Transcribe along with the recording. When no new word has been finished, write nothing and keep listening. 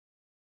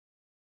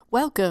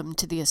Welcome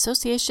to the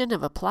Association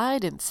of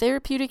Applied and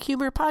Therapeutic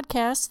Humor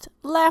podcast,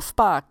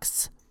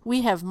 Laughbox.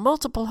 We have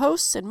multiple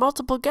hosts and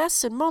multiple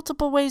guests and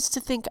multiple ways to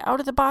think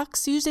out of the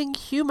box using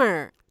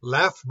humor.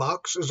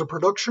 Laughbox is a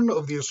production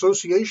of the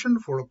Association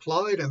for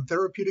Applied and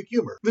Therapeutic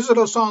Humor. Visit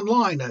us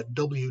online at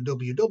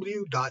www.aath.org.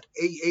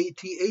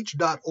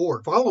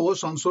 Follow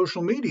us on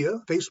social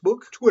media,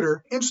 Facebook,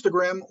 Twitter,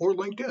 Instagram, or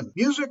LinkedIn.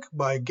 Music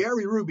by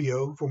Gary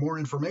Rubio. For more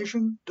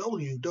information,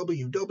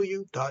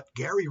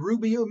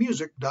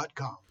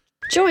 www.garyrubiomusic.com.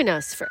 Join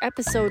us for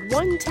episode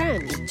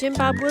 110 with Jim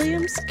Bob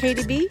Williams,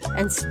 Katie B,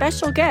 and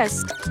special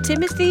guest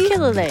Timothy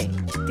Killilea,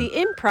 the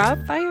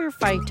improv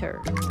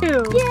firefighter.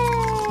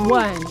 2,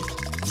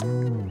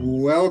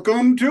 1.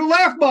 Welcome to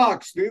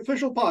Laughbox, the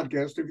official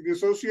podcast of the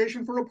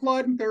Association for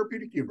Applied and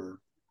Therapeutic Humor.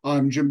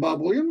 I'm Jim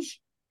Bob Williams.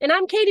 And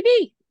I'm Katie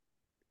B.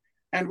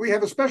 And we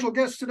have a special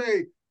guest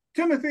today,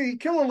 Timothy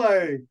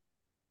Killilea.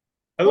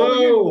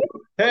 Hello.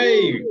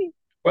 Hey,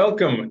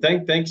 welcome.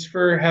 Thanks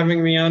for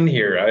having me on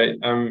here.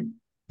 I'm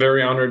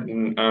very honored,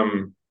 and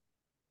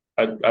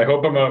I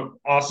hope I'm an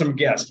awesome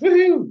guest.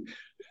 Woohoo!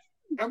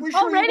 And we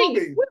sure Already. will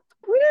be.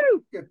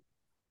 Woo! Good.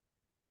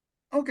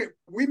 Okay,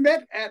 we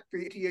met at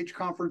the ATH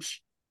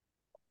conference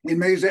in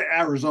Mesa,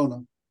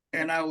 Arizona,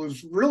 and I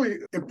was really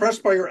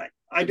impressed by your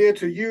idea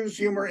to use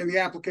humor in the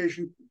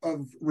application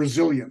of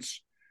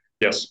resilience.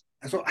 Yes.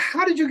 So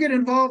how did you get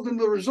involved in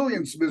the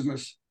resilience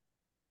business?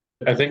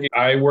 I think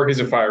I work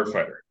as a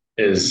firefighter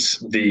is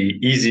the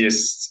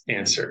easiest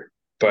answer.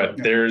 But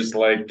there's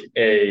like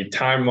a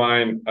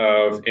timeline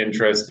of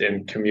interest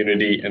in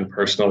community and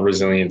personal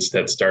resilience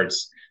that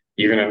starts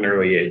even at an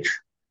early age.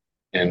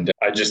 And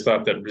I just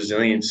thought that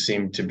resilience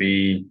seemed to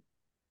be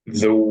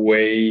the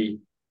way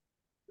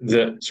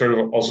that sort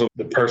of also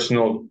the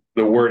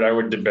word I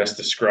would best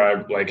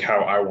describe like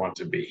how I want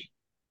to be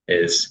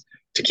is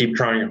to keep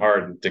trying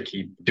hard and to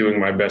keep doing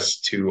my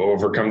best to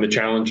overcome the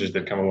challenges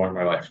that come along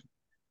my life.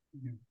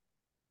 Yeah.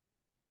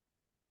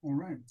 All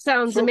right.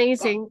 Sounds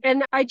amazing.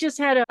 And I just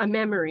had a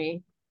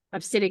memory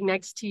of sitting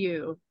next to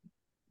you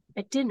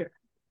at dinner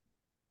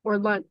or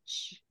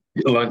lunch.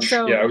 Lunch,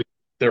 yeah. I was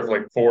there for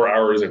like 4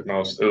 hours at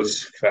most. It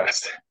was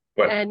fast.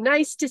 And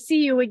nice to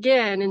see you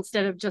again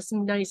instead of just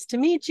nice to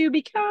meet you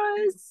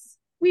because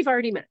we've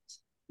already met.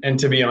 And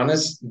to be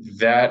honest,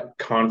 that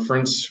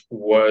conference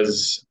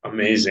was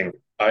amazing.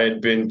 I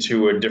had been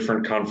to a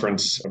different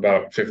conference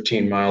about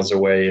 15 miles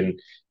away, and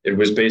it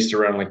was based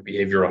around like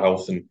behavioral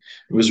health, and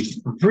it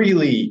was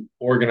really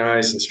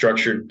organized and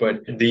structured.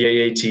 But the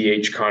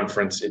AATH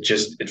conference,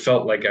 it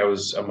felt like I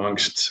was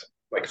amongst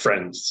like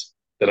friends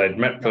that I'd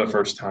met for the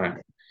first time.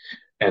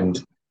 And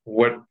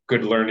what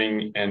good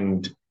learning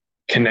and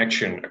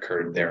connection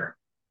occurred there.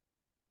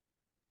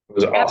 It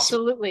was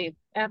awesome.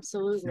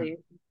 Absolutely.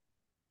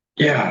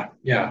 Yeah.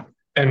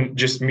 And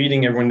just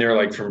meeting everyone there,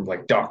 like from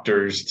like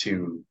doctors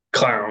to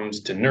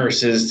clowns to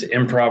nurses to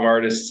improv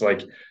artists,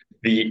 like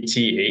the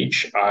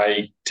ATH,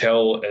 I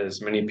tell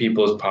as many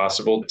people as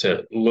possible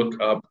to look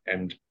up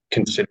and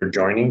consider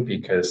joining,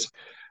 because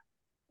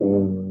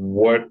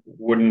why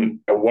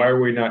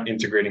are we not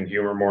integrating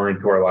humor more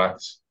into our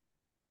lives?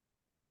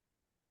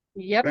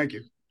 Yep. Thank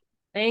you.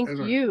 Thank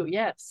you.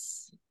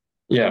 Yes.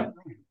 Yeah.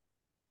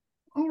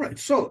 All right.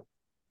 So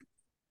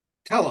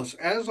tell us,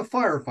 as a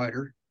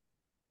firefighter,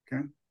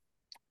 okay,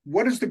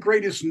 what is the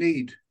greatest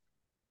need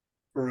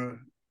for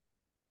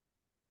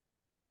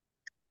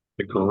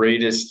The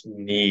greatest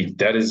need?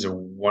 That is a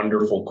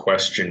wonderful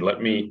question.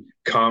 Let me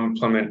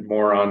compliment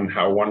more on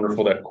how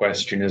wonderful that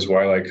question is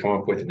while I come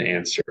up with an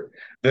answer.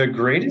 The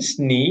greatest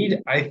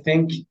need, I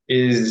think,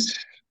 is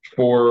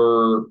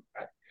to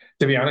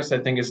be honest, I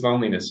think it's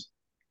loneliness.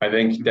 I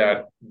think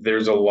that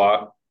there's a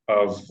lot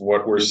of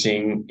what we're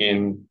seeing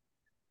in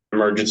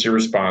emergency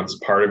response.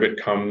 Part of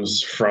it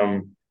comes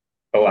from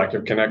a lack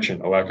of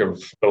connection, a lack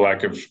of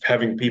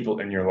having people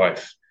in your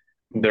life.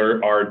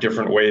 There are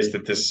different ways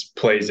that this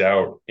plays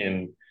out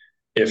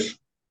if,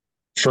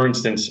 for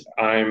instance,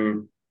 my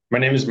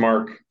name is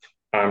Mark,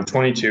 I'm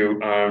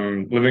 22,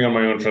 I'm living on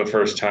my own for the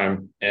first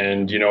time.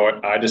 And you know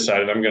what? I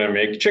decided I'm going to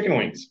make chicken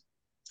wings.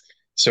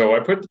 So I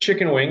put the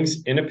chicken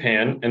wings in a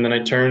pan, and then I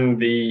turn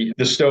the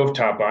stove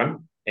top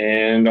on,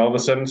 and all of a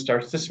sudden it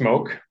starts to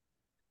smoke,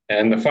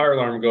 and the fire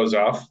alarm goes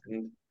off.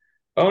 And,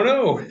 oh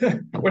no,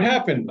 what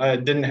happened? I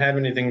didn't have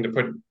anything to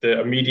put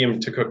a medium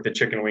to cook the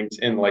chicken wings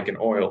in, like an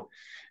oil.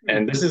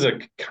 And this is a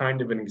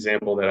kind of an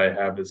example that I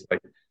have, is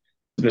like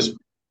this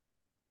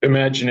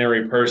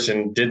imaginary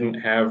person didn't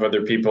have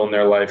other people in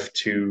their life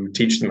to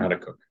teach them how to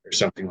cook or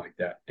something like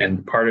that.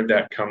 And part of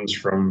that comes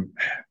from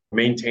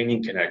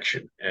maintaining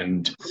connection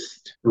and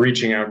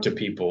reaching out to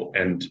people.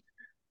 And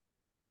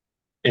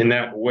in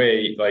that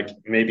way, like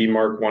maybe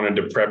Mark wanted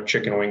to prep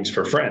chicken wings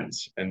for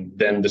friends and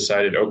then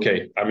decided,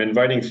 okay, I'm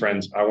inviting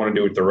friends. I want to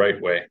do it the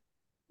right way.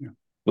 Yeah.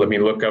 Let me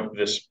look up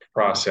this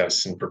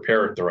process and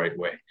prepare it the right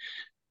way.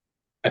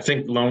 I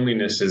think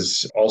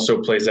loneliness also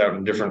plays out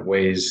in different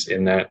ways,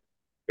 in that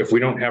if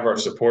we don't have our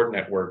support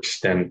networks,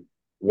 then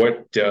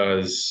what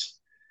does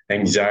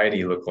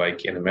anxiety look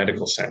like in a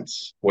medical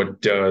sense?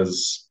 What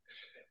does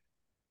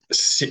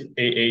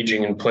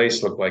aging in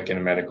place look like in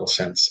a medical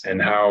sense?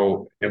 And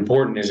how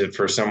important is it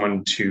for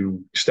someone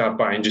to stop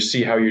by and just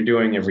see how you're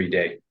doing every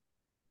day?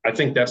 I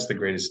think that's the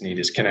greatest need,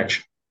 is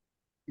connection.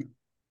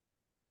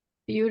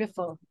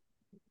 Beautiful.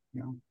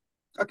 Yeah.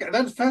 Okay,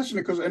 that's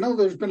fascinating, because I know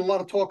there's been a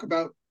lot of talk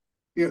about,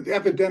 the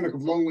epidemic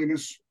of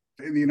loneliness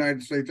in the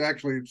United States.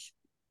 Actually, it's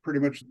pretty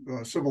much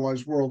a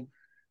civilized world.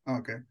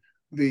 Okay,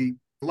 the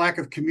lack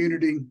of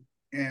community,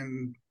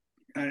 and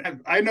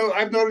I know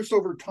I've noticed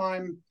over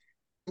time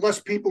less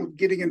people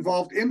getting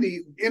involved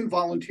in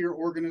volunteer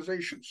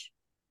organizations.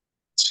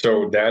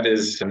 So that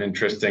is an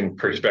interesting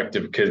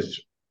perspective,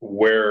 because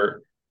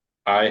where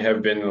I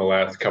have been in the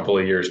last couple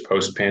of years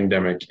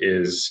post-pandemic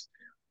is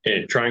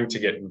trying to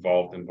get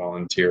involved and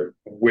volunteer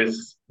with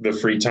the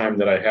free time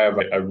that I have.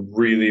 I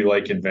really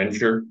like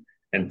adventure,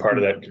 and part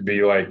of that could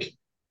be like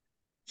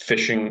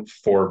fishing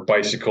for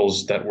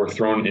bicycles that were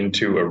thrown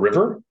into a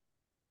river,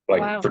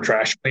 like for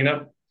trash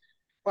cleanup.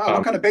 Wow,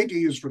 what kind of bait do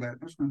you use for that?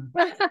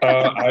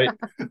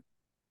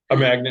 A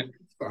magnet.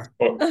 I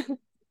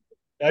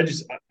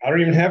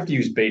don't even have to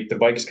use bait. The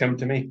bikes come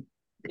to me.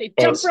 They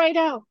jump right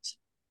out.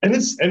 And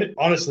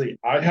honestly,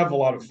 I have a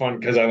lot of fun,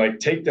 because I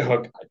take the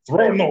hook, I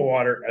throw it in the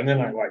water, and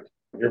then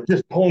you're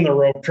just pulling the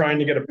rope, trying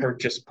to get a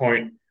purchase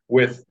point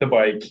with the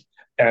bike.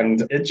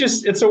 And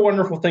it's a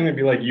wonderful thing to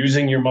be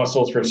using your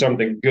muscles for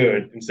something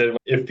good, instead of,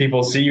 if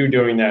people see you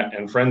doing that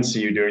and friends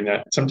see you doing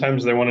that,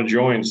 sometimes they want to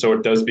join. So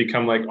it does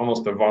become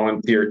almost a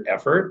volunteer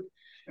effort.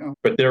 Yeah.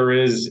 But there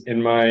is,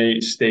 in my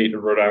state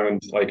of Rhode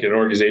Island, an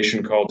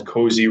organization called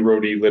Cozy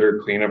Roadie Litter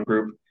Cleanup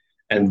Group.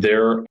 And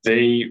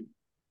they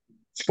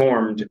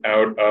formed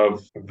out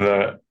of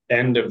the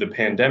end of the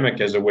pandemic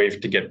as a way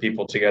to get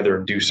people together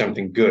and do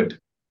something good.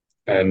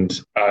 And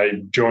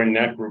I joined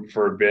that group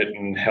for a bit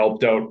and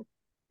helped out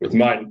with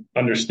my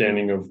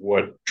understanding of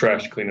what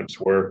trash cleanups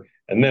were.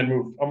 And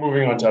then I'm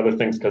moving on to other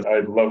things, because I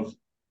love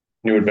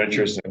new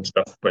adventures and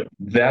stuff. But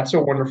that's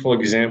a wonderful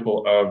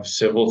example of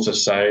civil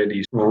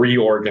society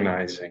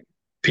reorganizing,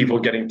 people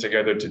getting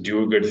together to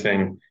do a good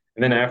thing.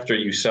 And then after,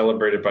 you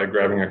celebrate it by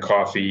grabbing a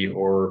coffee,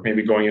 or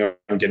maybe going out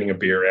and getting a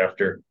beer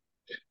after.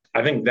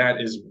 I think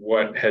that is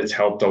what has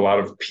helped a lot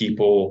of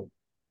people,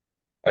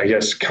 I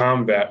guess,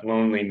 combat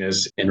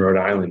loneliness in Rhode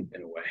Island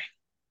in a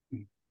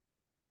way.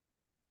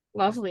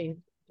 Lovely.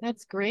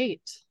 That's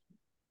great.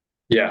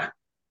 Yeah.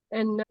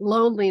 And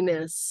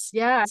loneliness.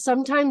 Yeah.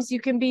 Sometimes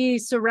you can be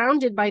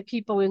surrounded by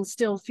people and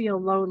still feel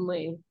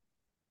lonely.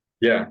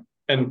 Yeah.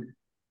 And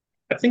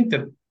I think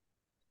that,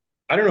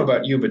 I don't know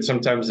about you, but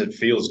sometimes it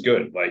feels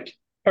good.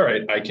 All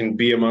right, I can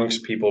be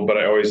amongst people, but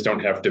I always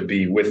don't have to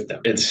be with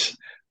them.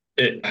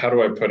 How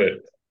do I put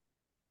it?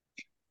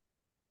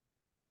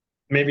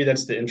 Maybe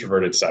that's the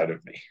introverted side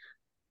of me.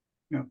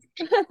 Yeah.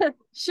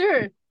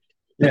 Sure.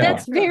 But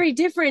that's very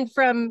different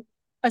from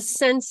a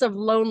sense of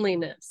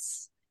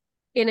loneliness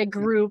in a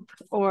group,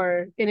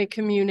 or in a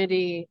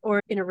community,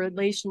 or in a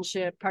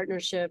relationship,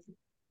 partnership.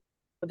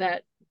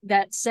 That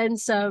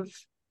sense of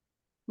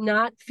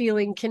not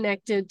feeling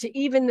connected to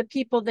even the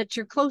people that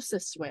you're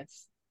closest with.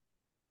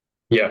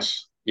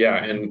 Yes.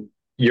 Yeah. And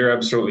you're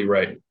absolutely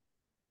right.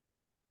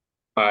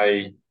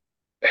 I'm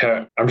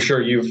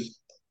sure you've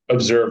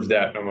observed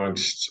that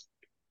amongst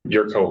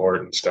your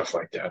cohort and stuff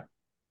like that.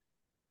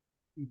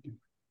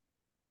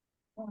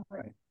 All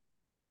right.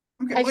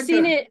 Okay, I've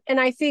seen it, and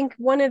I think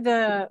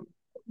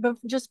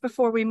just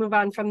before we move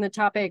on from the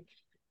topic,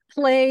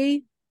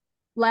 play,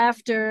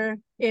 laughter,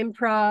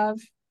 improv,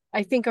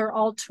 I think are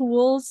all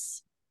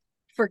tools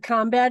for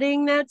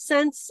combating that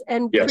sense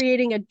and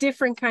creating a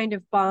different kind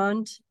of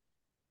bond.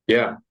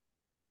 Yeah.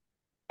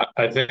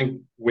 I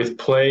think with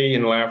play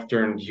and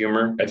laughter and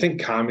humor, I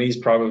think comedy is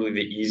probably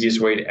the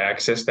easiest way to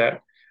access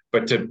that.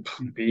 But to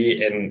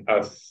be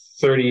a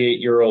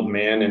 38-year-old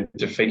man and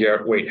to figure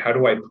out, wait, how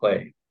do I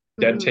play?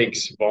 That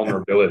takes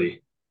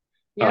vulnerability.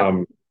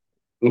 Yep.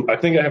 I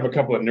think I have a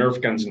couple of Nerf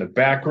guns in the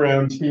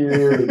background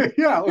here.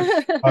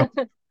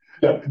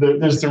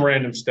 There's some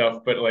random stuff,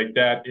 but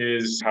that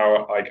is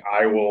how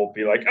I will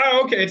be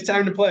oh, okay, it's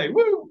time to play.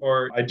 Woo!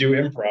 Or I do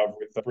improv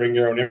with Bring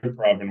Your Own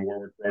Improv in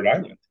Warwick, Rhode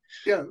Island.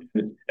 Yeah.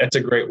 That's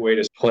a great way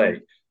to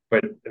play.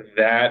 But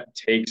that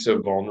takes a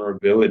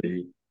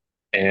vulnerability,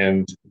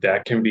 and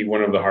that can be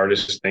one of the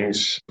hardest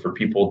things for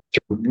people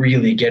to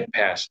really get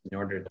past in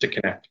order to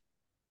connect.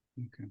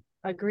 Okay.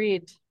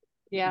 Agreed.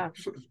 Yeah.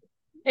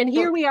 And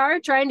here we are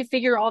trying to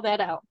figure all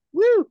that out.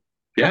 Woo!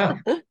 Yeah.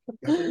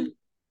 We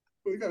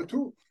got a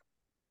tool.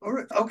 All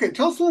right. Okay.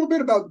 Tell us a little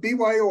bit about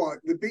BYO,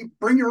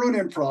 Bring Your Own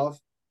Improv.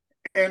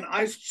 And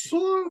I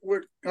saw,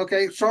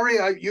 sorry,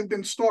 you've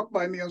been stalked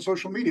by me on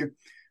social media.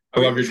 I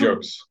love your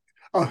jokes.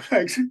 Oh,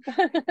 thanks.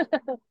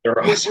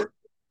 They're awesome.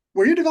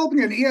 Were you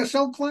developing an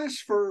ESL class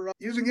for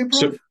using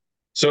improv?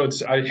 So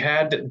I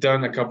had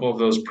done a couple of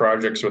those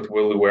projects with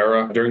Will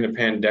Luera. During the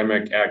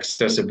pandemic,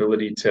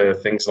 accessibility to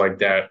things like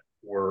that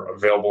were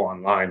available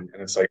online.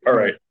 And it's all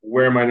right,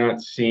 where am I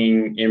not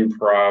seeing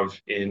improv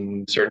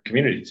in certain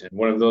communities? And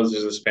one of those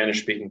is the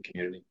Spanish-speaking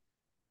community.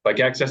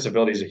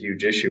 Accessibility is a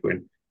huge issue.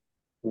 And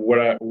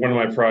one of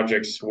my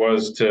projects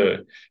was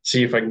to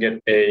see if I can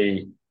get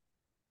a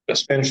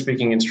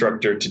Spanish-speaking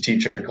instructor to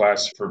teach a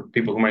class for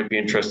people who might be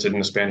interested in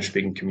the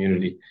Spanish-speaking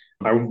community.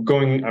 I'm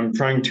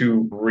trying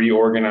to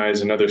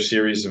reorganize another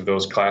series of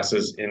those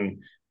classes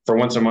for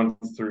once a month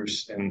through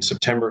in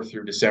September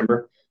through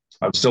December.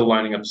 I'm still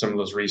lining up some of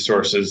those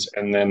resources,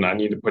 and then I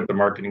need to put the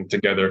marketing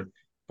together.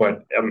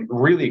 But I'm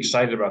really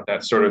excited about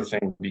that sort of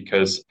thing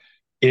because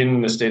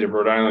in the state of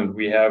Rhode Island,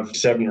 we have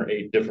 7 or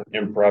 8 different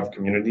improv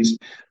communities,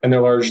 and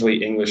they're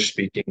largely English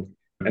speaking.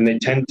 And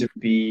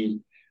the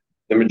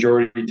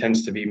majority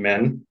tends to be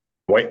men,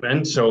 white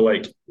men. So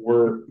like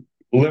we're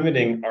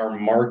limiting our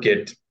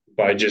market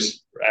by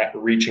just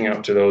reaching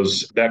out to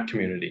that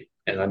community.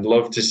 And I'd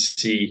love to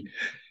see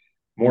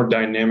more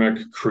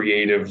dynamic,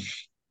 creative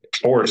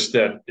force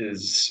that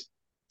is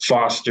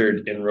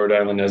fostered in Rhode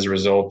Island as a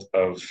result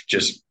of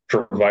just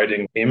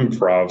providing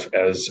improv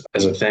as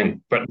a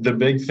thing. But the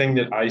big thing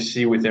that I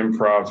see with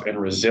improv and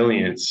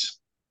resilience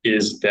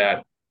is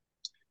that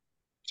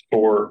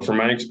for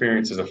my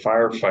experience as a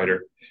firefighter,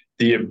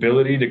 the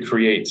ability to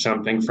create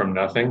something from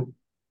nothing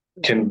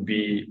can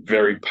be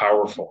very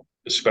powerful,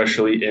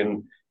 especially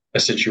in a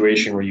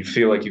situation where you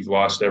feel like you've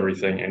lost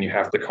everything and you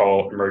have to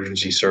call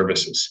emergency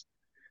services.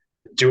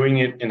 Doing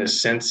it in a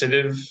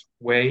sensitive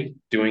way,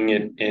 doing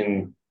it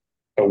in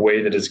a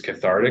way that is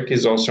cathartic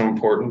is also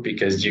important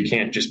because you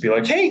can't just be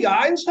like, hey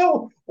guys,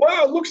 oh,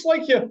 wow, it looks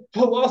like you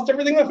lost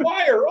everything with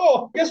fire.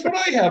 Oh, guess what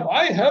I have?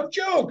 I have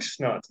jokes.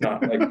 No, it's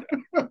not like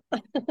that.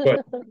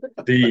 But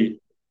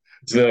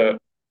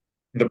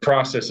the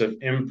process of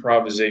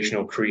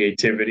improvisational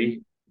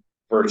creativity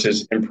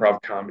versus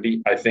improv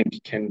comedy, I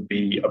think can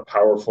be a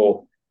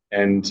powerful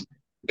and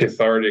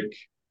cathartic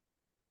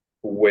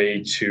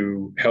way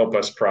to help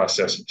us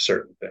process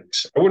certain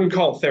things. I wouldn't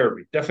call it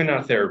therapy, definitely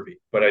not therapy,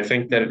 but I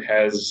think that it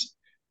has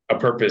a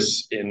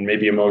purpose in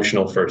maybe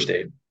emotional first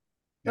aid.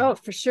 Oh,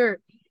 for sure.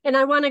 And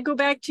I want to go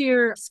back to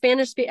your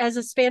Spanish, as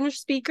a Spanish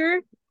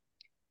speaker,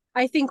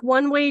 I think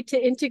one way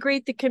to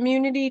integrate the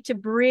community to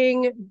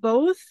bring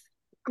both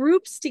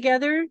groups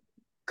together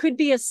could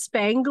be a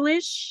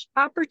Spanglish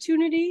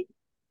opportunity.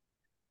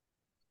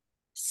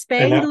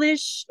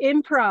 Spanglish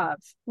improv,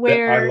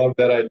 where I love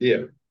that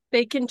idea.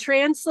 They can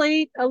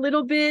translate a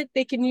little bit,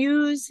 they can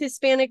use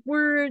Hispanic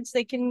words,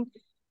 they can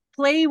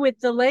play with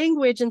the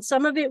language, and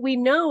some of it we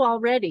know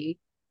already,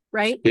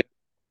 right? Yeah.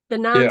 The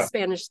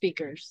non-Spanish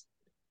speakers.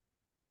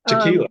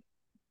 Tequila.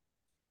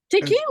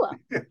 Tequila.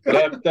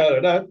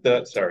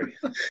 Sorry.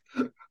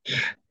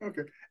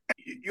 Okay.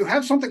 You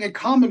have something in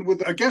common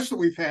with a guest that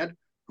we've had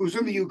who's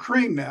in the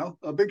Ukraine now.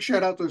 A big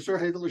shout out to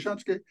Sergei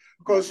Velishansky,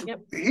 because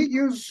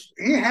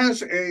he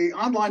has a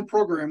online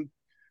program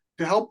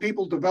to help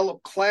people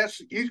develop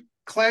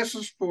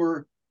classes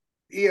for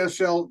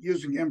ESL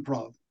using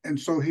improv. And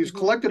so he's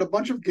collected a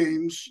bunch of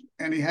games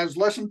and he has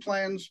lesson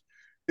plans.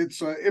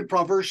 It's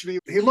Improversity.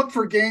 He looked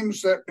for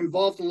games that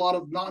involved a lot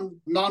of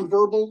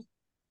nonverbal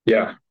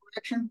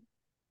action.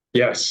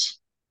 Yes.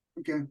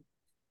 Okay.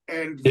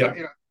 And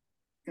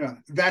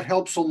that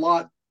helps a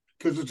lot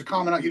because it's a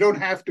common. You don't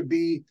have to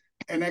be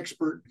an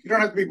expert. You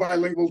don't have to be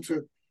bilingual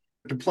to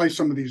play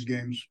some of these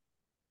games.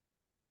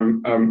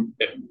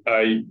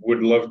 I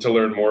would love to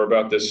learn more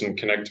about this and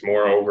connect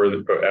more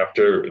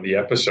after the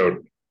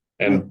episode.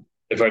 And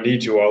if I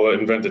need to, I'll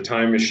invent a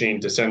time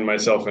machine to send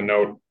myself a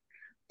note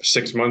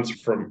 6 months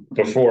from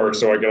before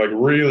so I can like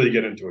really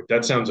get into it.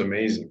 That sounds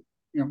amazing.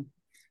 Yeah.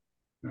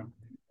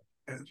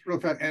 It's real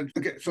fun. And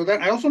okay, so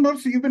then I also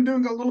noticed that you've been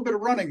doing a little bit of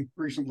running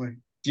recently.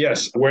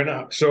 Yes,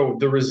 so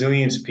the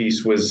resilience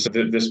piece was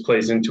this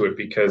plays into it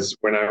because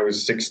when I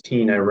was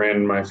 16, I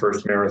ran my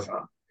first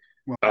marathon.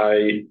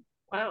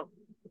 Wow.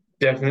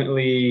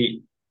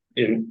 Definitely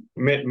in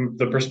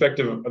the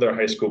perspective of other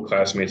high school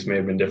classmates may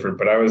have been different,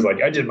 but I was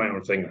like, I did my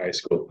own thing in high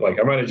school. Like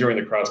I might have joined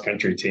the cross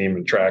country team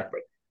and track,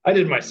 but I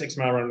did my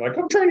 6-mile run. Like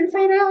I'm training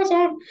for the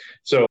marathon.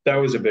 So that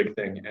was a big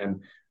thing.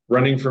 And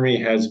running for me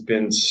has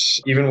been,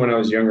 even when I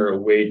was younger, a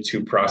way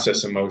to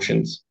process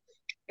emotions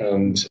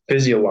and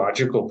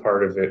physiological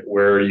part of it,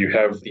 where you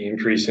have the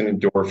increase in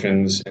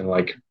endorphins and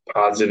like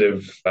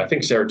positive, I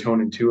think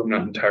serotonin too, I'm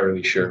not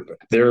entirely sure, but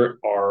there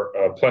are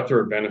a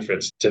plethora of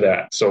benefits to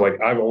that. So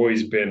like I've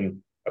always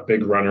been a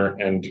big runner.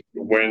 And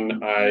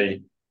when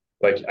I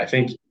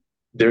think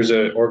there's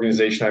an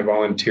organization I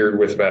volunteered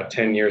with about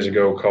 10 years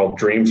ago called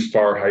Dream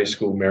Far High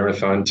School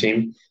Marathon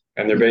Team.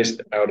 And they're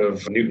based out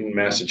of Newton,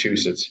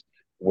 Massachusetts,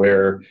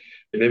 where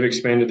they've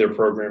expanded their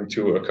program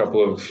to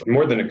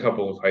more than a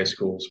couple of high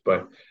schools,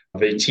 but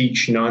they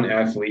teach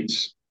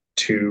non-athletes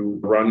to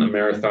run a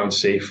marathon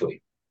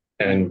safely.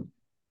 And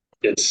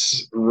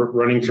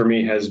running for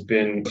me has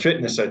been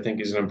fitness, I think,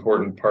 is an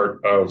important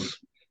part of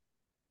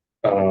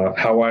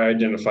how I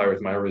identify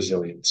with my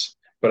resilience.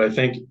 But I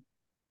think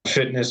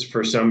fitness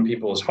for some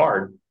people is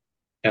hard.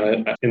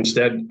 And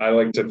instead, I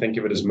like to think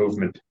of it as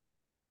movement.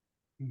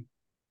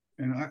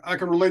 And I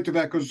can relate to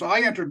that because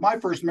I entered my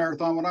first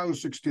marathon when I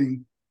was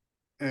 16.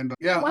 And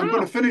wow. I'm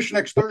going to finish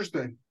next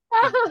Thursday.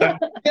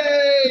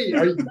 Yay!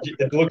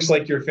 It looks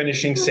like you're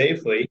finishing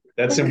safely.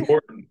 That's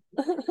important.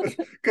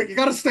 You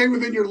got to stay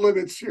within your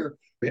limits here.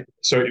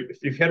 So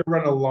if you had to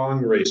run a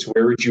long race,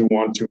 where would you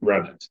want to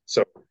run it?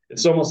 So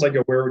it's almost like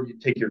where would you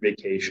take your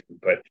vacation?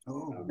 But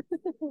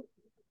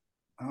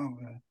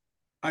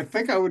I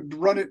think I would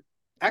run it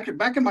actually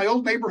back in my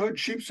old neighborhood,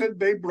 Sheepshead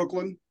Bay,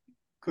 Brooklyn,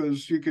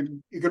 because you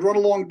could run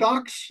along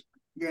docks.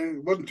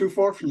 It wasn't too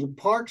far from some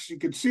parks. You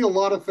could see a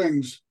lot of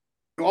things.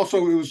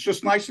 Also, it was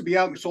just nice to be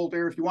out in the salt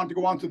air. If you wanted to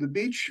go onto the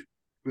beach,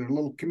 there's a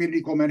little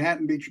community called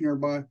Manhattan Beach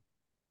nearby.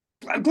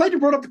 I'm glad you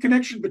brought up the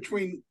connection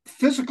between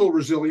physical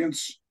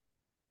resilience,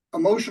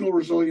 emotional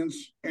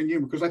resilience, and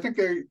humor, because I think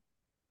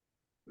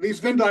these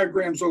Venn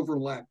diagrams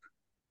overlap.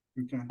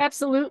 Okay.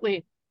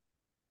 Absolutely.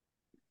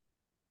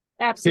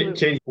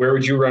 Katie, where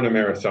would you run a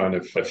marathon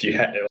if you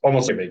had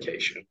almost a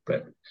vacation?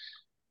 But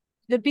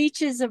the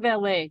beaches of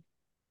LA.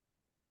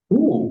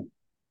 Ooh.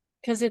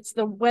 Because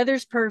the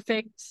weather's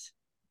perfect.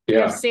 Yeah.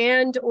 You have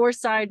sand or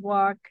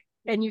sidewalk,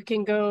 and you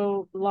can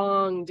go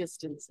long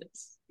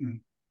distances.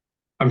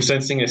 I'm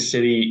sensing a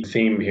city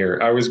theme here.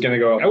 I was going to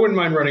go, I wouldn't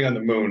mind running on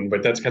the moon,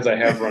 but that's because I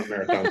have run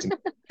marathons.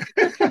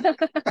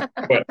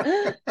 But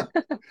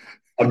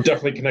I'm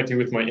definitely connecting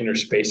with my inner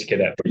space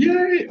cadet.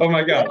 Yay! Oh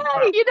my God.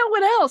 Yeah, you know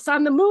what else?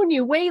 On the moon,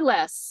 you weigh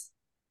less.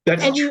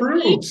 That's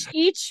true.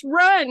 Each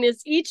run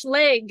each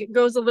leg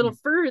goes a little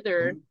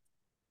further.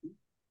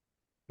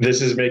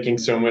 This is making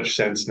so much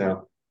sense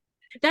now.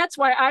 That's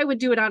why I would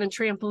do it on a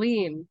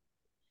trampoline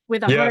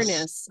with a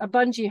harness, a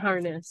bungee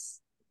harness.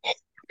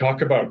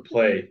 Talk about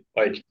play.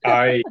 Like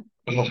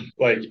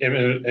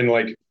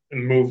in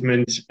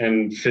movement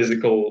and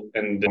physical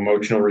and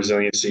emotional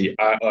resiliency.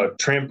 A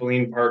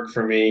trampoline park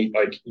for me,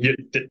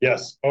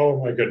 yes.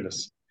 Oh my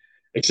goodness.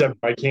 Except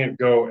I can't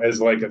go as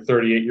like a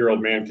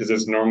 38-year-old man because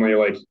it's normally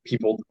like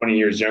people 20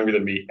 years younger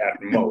than me at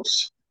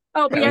most.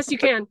 Oh, but yes, you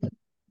can.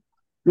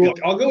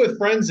 I'll go with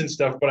friends and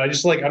stuff, but I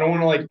just I don't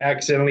want to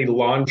accidentally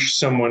launch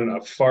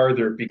someone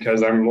farther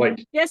because I'm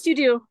like. Yes, you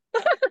do.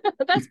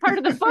 That's part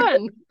of the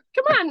fun.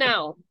 Come on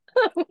now.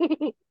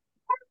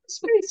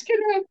 Space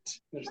cadet.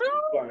 They're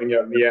flying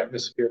out in the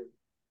atmosphere.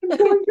 I'm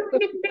going to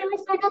run a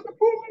marathon on the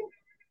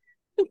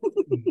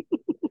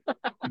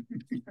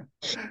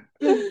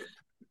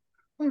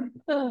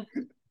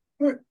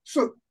moon.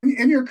 So,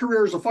 in your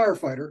career as a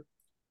firefighter,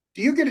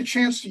 do you get a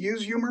chance to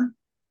use humor?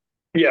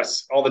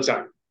 Yes, all the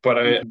time. But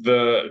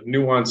the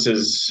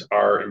nuances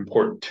are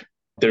important.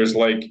 There's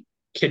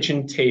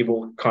kitchen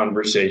table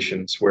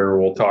conversations where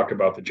we'll talk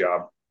about the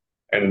job.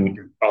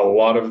 And a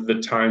lot of the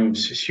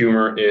times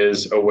humor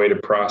is a way to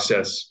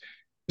process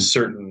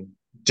certain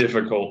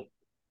difficult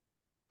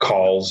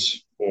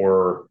calls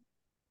or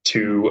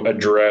to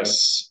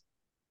address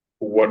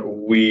what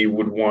we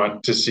would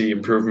want to see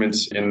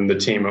improvements in the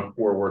team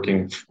we're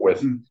working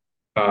with.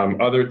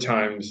 Other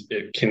times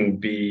it can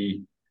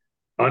be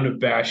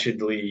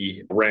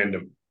unabashedly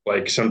random.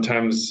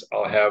 Sometimes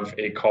I'll have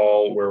a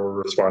call where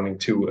we're responding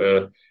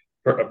to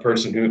a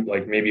person who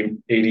maybe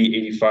 80,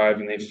 85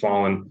 and they've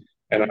fallen.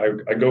 And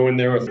I go in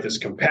there with this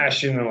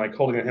compassion and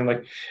holding their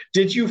hand,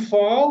 did you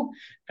fall?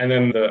 And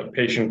then the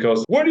patient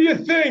goes, what do you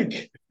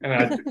think?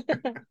 And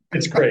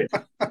it's great.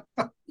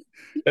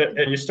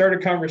 And you start a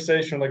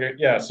conversation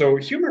so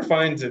humor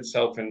finds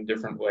itself in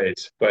different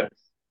ways, but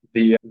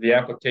the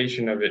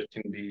application of it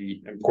can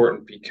be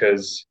important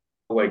because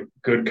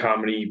good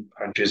comedy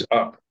punches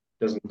up,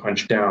 doesn't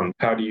punch down.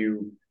 How do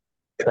you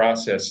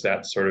process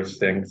that sort of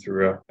thing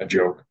through a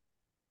joke?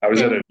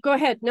 Go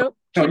ahead. Nope.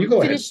 No, you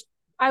go ahead.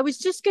 I was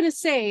just going to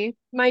say,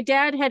 my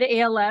dad had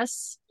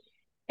ALS,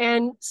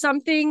 and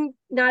something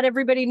not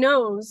everybody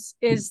knows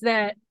is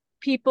that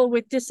people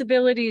with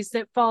disabilities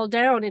that fall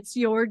down, it's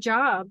your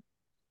job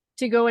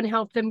to go and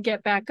help them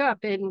get back up.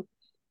 And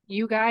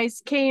you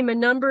guys came a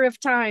number of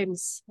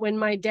times when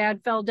my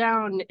dad fell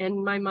down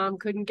and my mom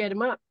couldn't get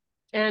him up.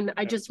 And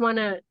I just want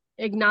to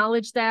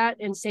acknowledge that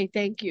and say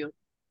thank you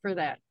for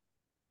that.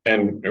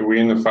 And we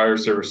in the fire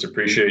service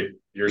appreciate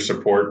your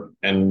support,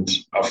 and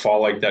a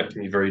fall like that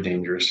can be very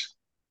dangerous.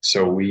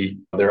 So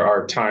there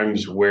are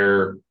times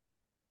where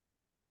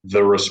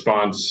the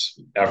response,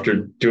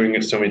 after doing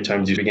it so many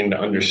times, you begin to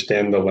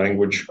understand the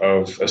language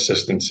of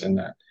assistance in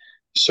that.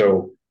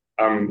 So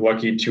I'm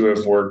lucky to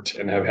have worked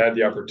and have had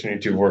the opportunity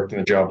to have worked in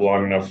the job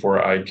long enough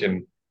where I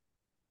can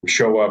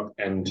show up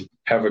and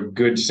have a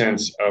good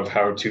sense of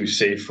how to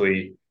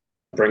safely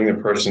bring the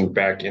person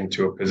back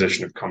into a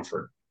position of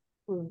comfort.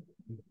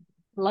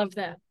 Love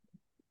that.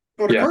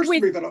 So it occurs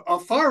to me that a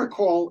fire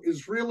call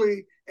is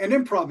really an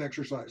improv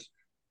exercise.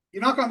 You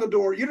knock on the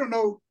door, you don't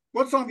know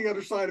what's on the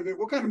other side of it,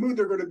 what kind of mood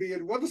they're going to be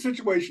in, what the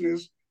situation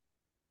is.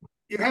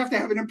 You have to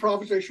have an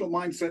improvisational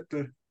mindset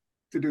to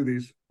do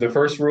these. The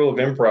first rule of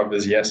improv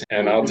is yes.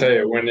 And I'll tell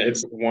you, when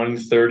it's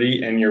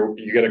 1:30 and you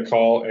get a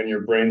call and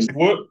your brain's,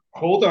 what?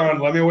 Hold on,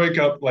 let me wake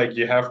up.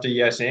 You have to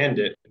yes and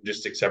it and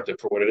just accept it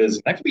for what it is.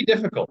 And that can be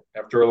difficult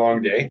after a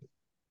long day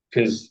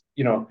because,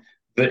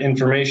 the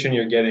information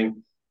you're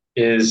getting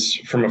is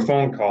from a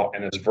phone call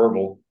and it's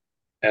verbal.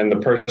 And the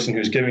person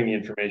who's giving the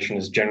information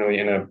is generally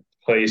in a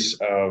place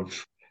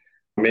of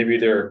maybe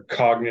their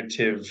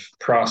cognitive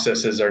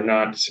processes are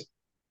not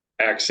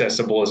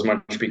accessible as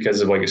much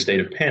because of like a state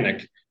of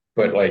panic.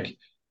 But like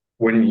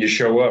when you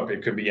show up,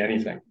 it could be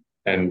anything.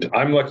 And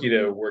I'm lucky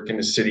to work in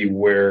a city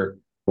where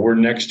we're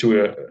next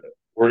to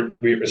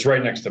it's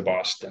right next to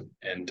Boston.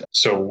 And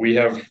so we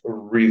have a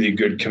really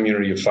good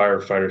community of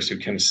firefighters who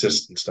can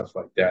assist and stuff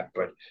like that.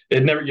 But you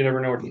never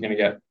know what you're going to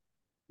get.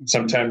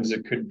 Sometimes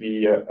it could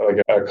be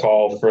like a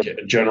call for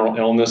a general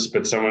illness,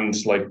 but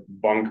someone's like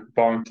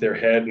bonked their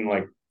head and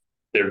like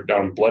they're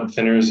on blood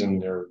thinners and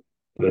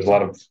there's a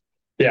lot of,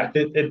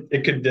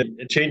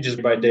 it changes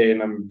by day.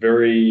 And I'm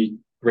very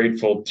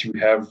grateful to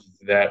have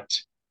that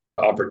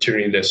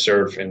opportunity to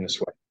serve in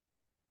this way.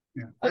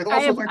 Yeah. I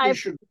also think we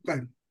should.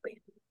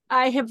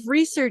 I have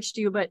researched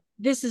you, but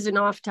this is an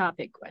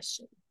off-topic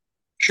question.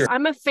 Sure.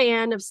 I'm a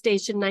fan of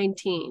Station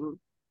 19.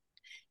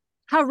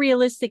 How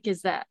realistic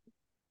is that?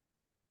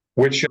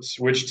 One of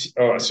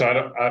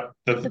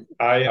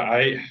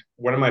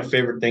my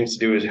favorite things to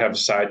do is have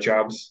side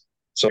jobs.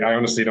 So I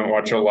honestly don't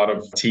watch a lot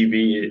of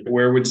TV.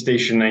 Where would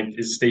Station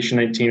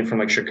 19 from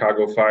like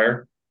Chicago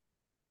Fire?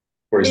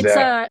 Or is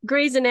that? It's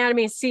Grey's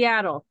Anatomy,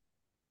 Seattle.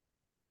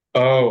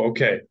 Oh,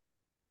 okay.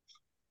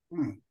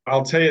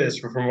 I'll tell you this,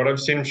 from what I've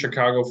seen in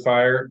Chicago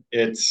Fire,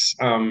 it's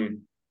a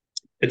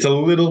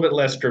little bit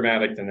less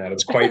dramatic than that.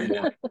 It's quite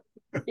boring.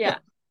 Yeah.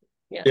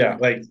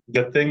 Like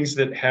the things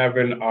that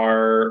happen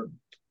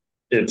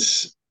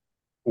it's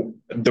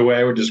the way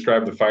I would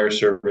describe the fire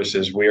service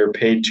is we are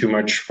paid too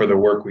much for the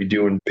work we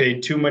do and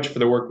paid too much for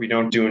the work we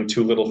don't do and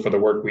too little for the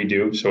work we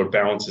do. So it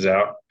balances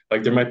out.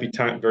 Like there might be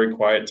very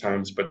quiet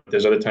times, but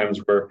there's other times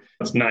where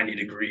it's 90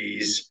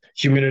 degrees,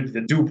 humidity,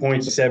 the dew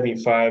point's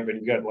 75,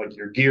 and you got like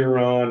your gear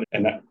on.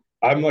 And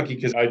I'm lucky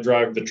because I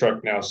drive the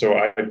truck now, so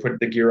I put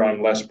the gear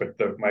on less. But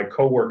my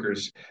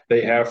coworkers,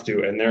 they have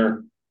to, and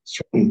they're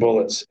sweating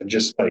bullets, and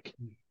just like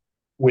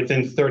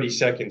within 30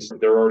 seconds,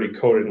 they're already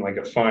coated in like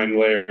a fine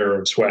layer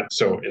of sweat.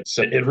 So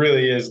it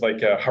really is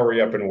like a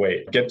hurry up and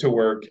wait, get to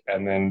work,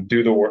 and then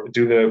do the work,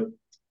 do the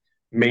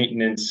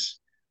maintenance,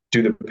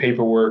 do the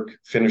paperwork,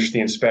 finish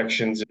the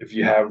inspections if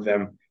you have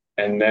them.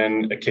 And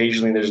then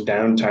occasionally there's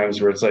down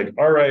times where it's like,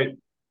 all right,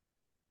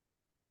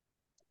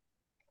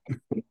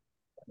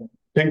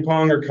 ping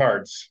pong or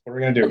cards? What are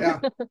we going to do? Yeah.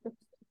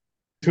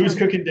 Who's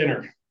cooking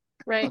dinner?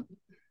 Right.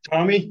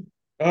 Tommy?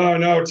 Oh,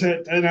 no,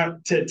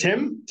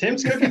 Tim?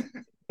 Tim's cooking?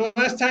 The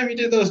last time he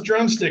did those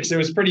drumsticks, it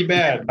was pretty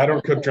bad. I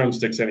don't cook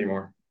drumsticks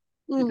anymore.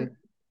 Okay.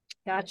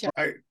 Gotcha.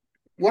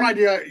 One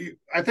idea,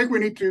 I think we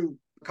need to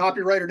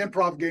copyright an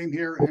improv game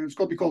here, and it's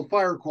going to be called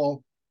Fire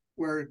Call,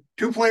 where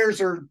two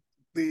players are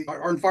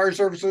in fire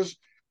services,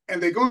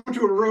 and they go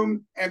into a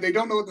room and they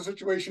don't know what the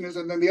situation is,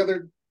 and then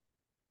the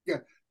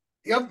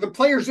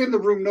players in the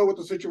room know what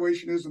the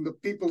situation is, and the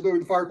people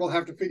doing the fire call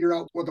have to figure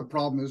out what the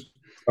problem is.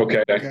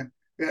 Okay.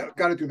 Yeah,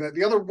 got to do that.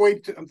 The other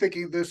way I'm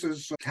thinking of this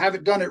is have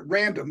it done at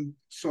random.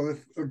 So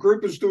if a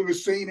group is doing a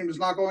scene and is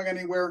not going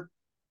anywhere,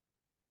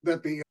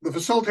 that the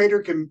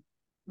facilitator can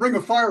ring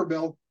a fire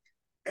bell,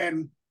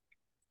 and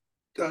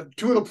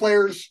two of the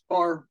players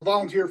are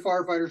volunteer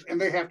firefighters, and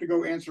they have to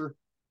go answer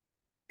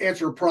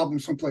a problem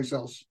someplace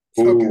else.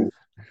 Okay.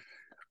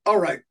 All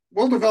right.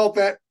 We'll develop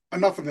that.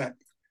 Enough of that.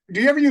 Do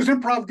you ever use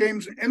improv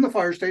games in the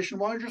fire station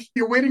while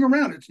you're waiting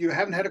around? You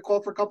haven't had a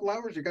call for a couple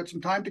hours. You got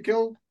some time to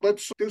kill.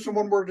 Let's do some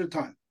one word at a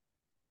time.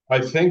 I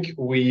think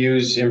we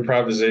use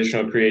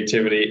improvisational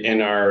creativity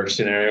in our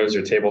scenarios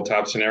or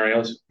tabletop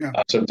scenarios. Yeah.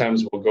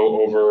 Sometimes we'll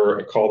go over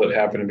a call that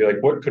happened and be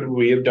like, what could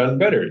we have done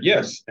better?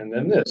 Yes. And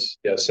then this.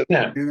 Yes. And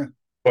that. Yeah.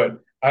 But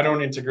I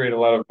don't integrate a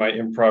lot of my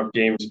improv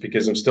games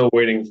because I'm still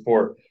waiting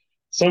for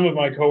some of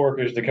my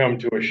coworkers to come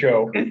to a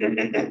show.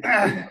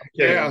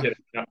 Yeah.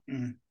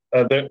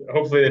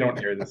 Hopefully they don't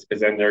hear this,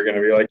 because then they're going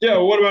to be like, yeah,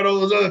 well, what about all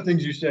those other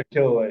things you said,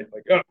 Killilea?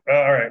 Like, oh,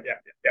 all right.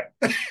 Yeah.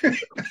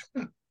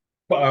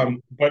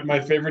 But my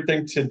favorite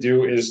thing to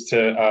do is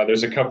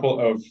there's a couple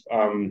of,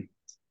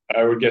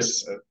 I would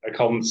guess I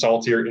call them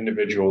saltier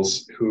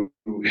individuals who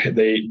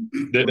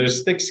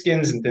there's thick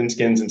skins and thin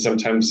skins. And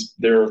sometimes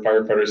there are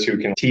firefighters who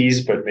can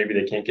tease, but maybe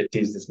they can't get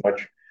teased as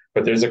much.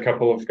 But there's a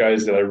couple of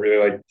guys that I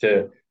really like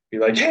to be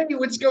like, hey,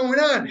 what's going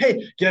on?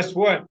 Hey, guess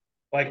what?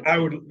 Like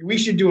we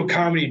should do a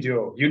comedy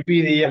duo. You'd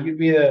be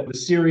the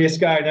serious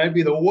guy, and I'd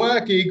be the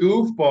wacky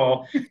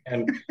goofball.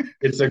 And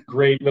it's a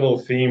great little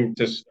theme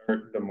to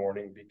start the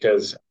morning,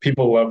 because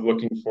people love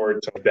looking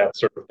forward to that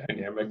sort of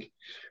dynamic.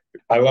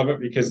 I love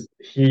it because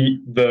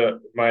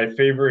my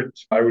favorite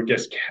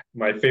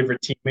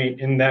teammate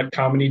in that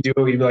comedy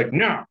duo, he'd be like,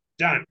 no,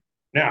 done,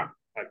 no,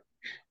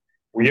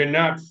 we are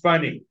not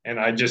funny. And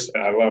I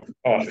love,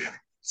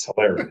 it's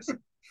hilarious.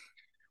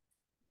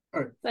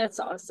 That's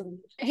awesome.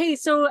 Hey,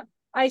 so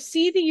I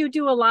see that you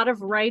do a lot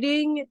of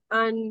writing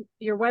on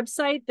your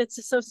website that's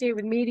associated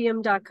with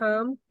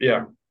medium.com.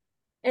 Yeah.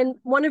 And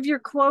one of your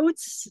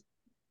quotes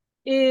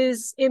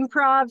is,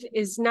 improv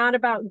is not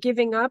about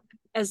giving up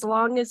as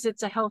long as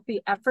it's a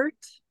healthy effort.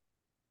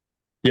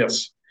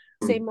 Yes.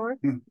 Say more.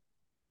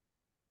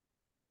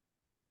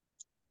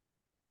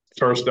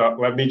 First off,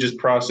 let me just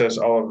process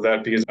all of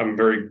that because I'm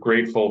very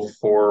grateful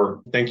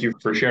thank you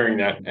for sharing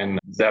that and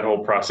that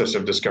whole process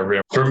of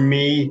discovery. For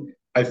me,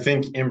 I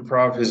think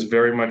improv has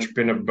very much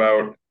been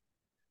about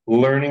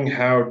learning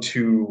how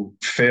to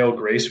fail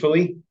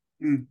gracefully.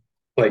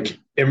 Like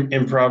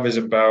improv is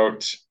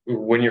about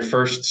when you're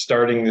first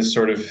starting this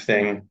sort of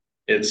thing,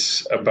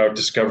 it's about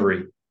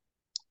discovery.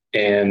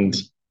 And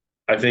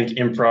I think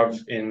improv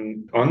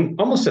on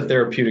almost a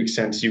therapeutic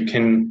sense, you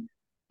can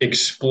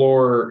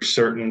explore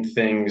certain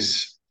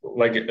things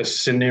like a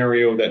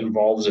scenario that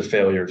involves a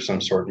failure of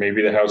some sort.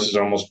 Maybe the house is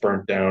almost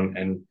burnt down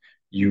and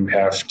you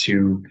have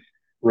to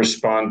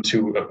respond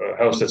to a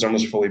house that's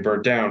almost fully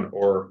burnt down.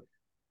 Or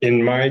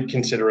in my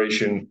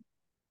consideration,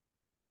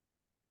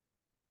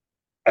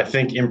 I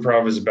think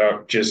improv is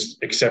about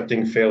just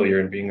accepting failure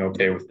and being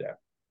okay with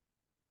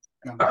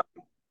that.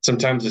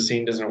 Sometimes the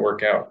scene doesn't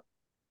work out.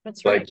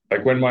 That's right.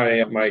 Like when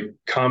my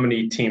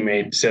comedy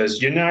teammate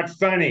says, "You're not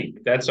funny,"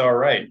 that's all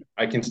right.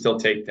 I can still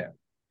take that.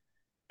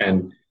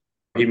 And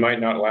he might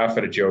not laugh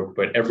at a joke,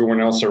 but everyone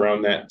else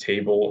around that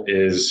table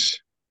is,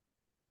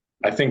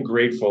 I think,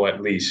 grateful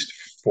at least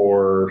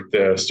for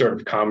the sort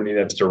of comedy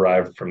that's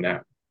derived from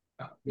that.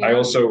 Yeah. I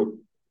also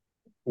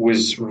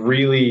was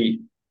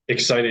really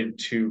excited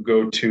to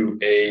go to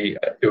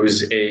it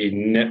was a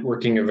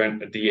networking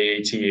event at the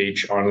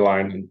AATH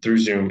online and through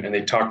Zoom, and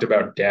they talked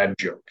about dad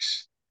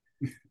jokes.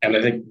 And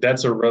I think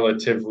that's a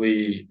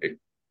relatively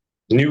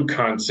new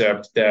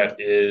concept that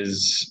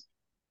is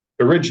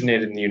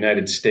originated in the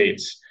United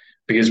States.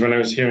 Because when I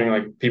was hearing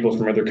like people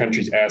from other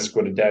countries ask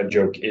what a dad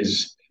joke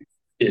is,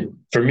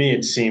 for me,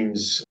 it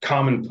seems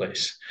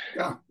commonplace.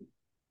 Yeah.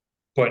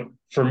 But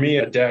for me,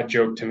 a dad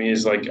joke to me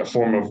is like a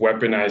form of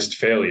weaponized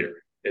failure.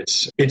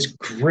 It's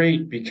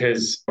great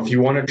because if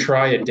you want to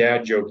try a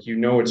dad joke, you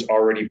know it's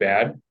already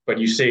bad, but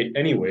you say it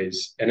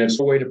anyways. And it's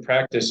a way to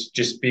practice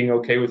just being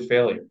okay with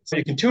failure. So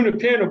you can tune a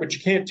piano, but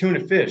you can't tune a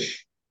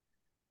fish.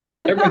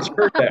 Everyone's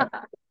heard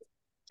that.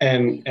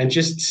 And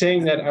just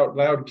saying that out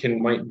loud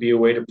might be a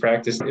way to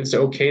practice. It's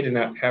okay to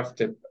not have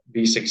to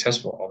be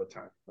successful all the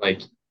time.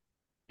 Like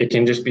it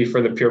can just be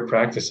for the pure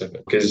practice of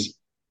it. Because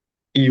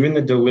even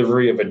the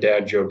delivery of a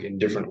dad joke in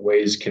different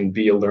ways can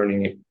be a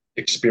learning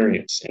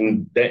experience.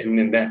 And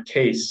in that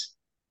case,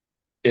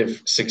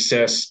 if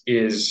success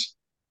is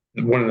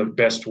one of the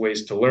best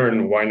ways to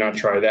learn, why not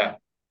try that?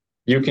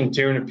 You can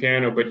tune a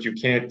piano, but you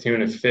can't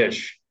tune a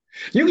fish.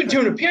 You can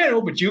tune a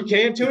piano, but you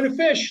can't tune a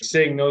fish.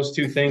 Saying those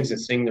two things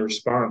and seeing the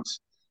response.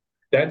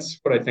 That's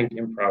what I think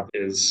improv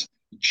is.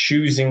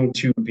 Choosing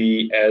to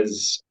be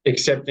as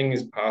accepting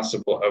as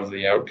possible of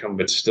the outcome,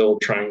 but still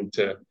trying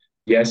to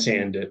yes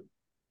and it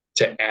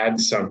to add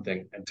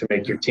something and to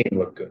make your team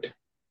look good.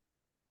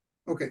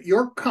 Okay,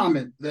 your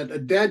comment that a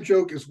dad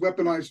joke is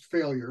weaponized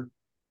failure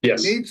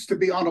needs to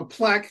be on a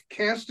plaque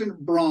cast in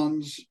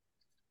bronze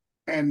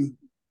and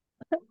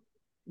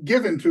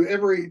given to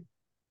every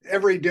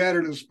dad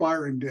and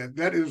aspiring dad.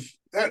 That is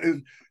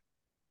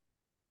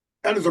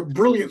a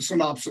brilliant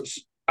synopsis.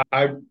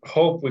 I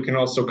hope we can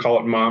also call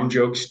it mom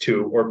jokes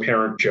too, or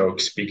parent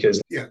jokes, because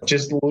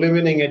just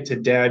limiting it to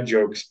dad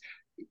jokes,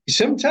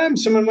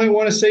 sometimes someone might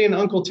want to say an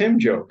Uncle Tim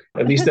joke.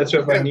 At least that's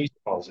what my niece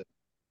calls it.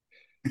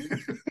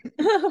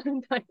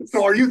 Nice.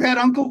 So are you that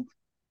uncle?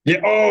 Yeah.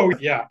 Oh,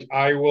 yeah.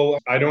 I will.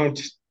 I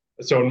don't.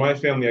 So in my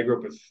family, I grew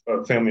up with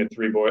a family of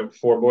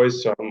four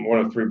boys. So I'm one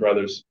of three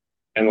brothers.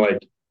 And like,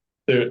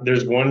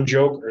 there's one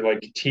joke or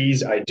like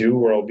tease I do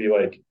where I'll be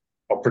like,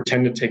 I'll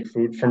pretend to take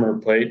food from her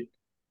plate.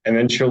 And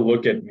then she'll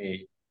look at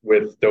me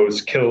with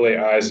those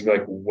Killilea eyes and be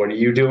like, "What are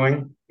you doing?"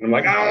 And I'm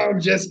like, "Oh,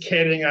 I'm just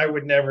kidding. I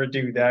would never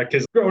do that."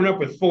 Because growing up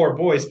with four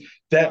boys,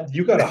 that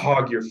you got to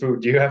hog your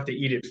food. You have to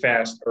eat it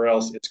fast or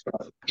else it's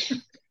gone.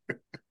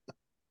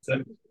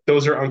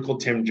 Those are Uncle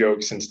Tim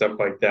jokes and stuff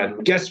like that.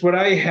 And guess what?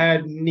 I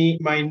had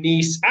my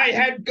niece. I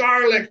had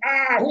garlic.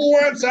 Who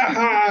wants a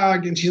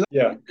hug? And she's like,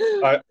 yeah.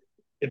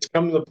 It's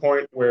come to the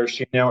point where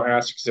she now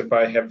asks if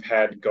I have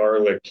had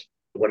garlic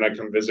when I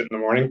come visit in the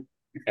morning.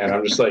 And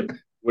I'm just like,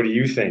 what do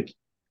you think?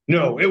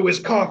 No, it was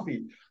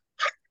coffee.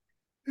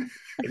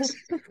 It's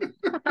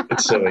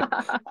silly.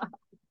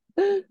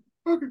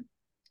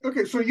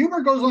 Okay. So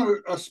humor goes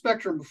on a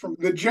spectrum from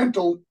the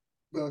gentle,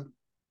 the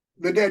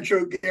dad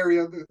joke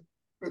area,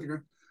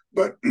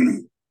 but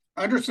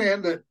I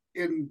understand that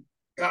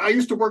I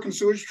used to work in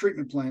sewage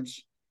treatment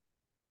plants.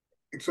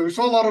 So we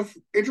saw a lot of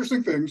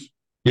interesting things.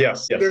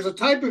 Yes. There's a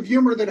type of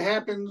humor that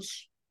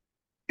happens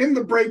in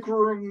the break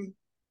room,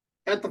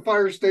 at the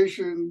fire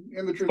station,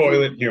 in the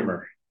toilet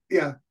humor.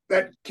 Yeah,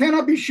 that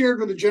cannot be shared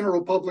with the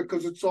general public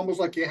because it's almost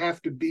like you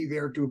have to be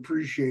there to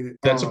appreciate it.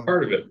 That's a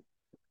part of it.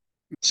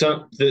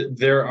 So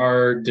there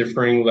are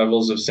differing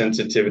levels of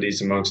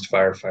sensitivities amongst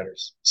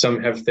firefighters.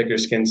 Some have thicker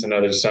skins than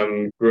others.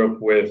 Some grew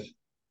up with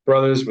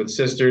brothers, with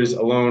sisters,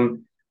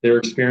 alone. Their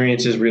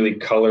experiences really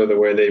color the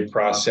way they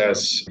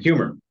process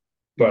humor.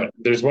 But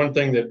there's one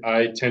thing that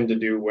I tend to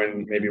do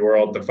when maybe we're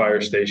all at the fire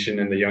station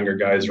and the younger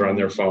guys are on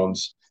their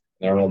phones.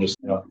 And I'll just,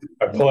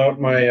 I pull out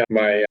my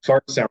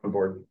fart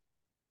soundboard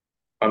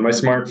on my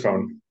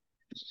smartphone.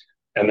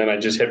 and then I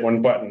just hit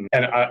one button.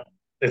 And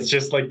it's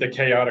just like the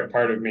chaotic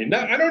part of me. No,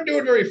 I don't do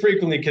it very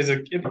frequently because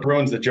it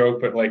ruins the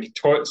joke, but like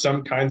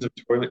some kinds of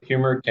toilet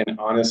humor can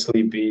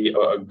honestly be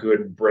a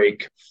good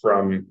break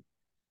from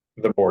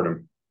the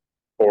boredom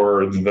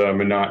or the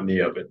monotony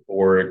of it,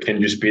 or it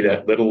can just be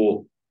that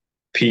little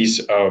piece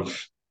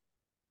of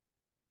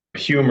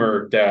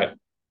humor that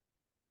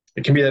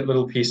it can be that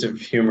little piece of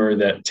humor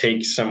that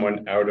takes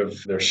someone out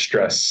of their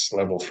stress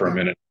level for a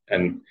minute.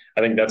 And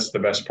I think that's the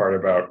best part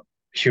about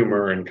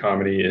humor and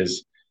comedy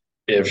is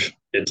if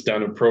it's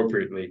done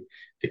appropriately,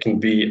 it can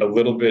be a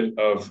little bit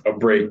of a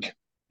break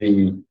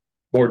the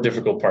more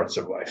difficult parts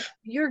of life.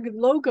 Your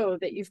logo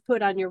that you've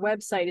put on your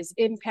website is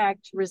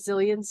Impact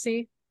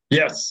Resiliency.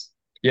 Yes.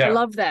 Yeah. I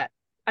love that.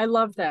 I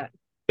love that.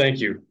 Thank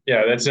you.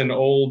 Yeah, that's an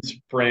old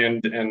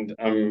brand, and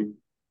I'm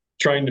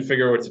trying to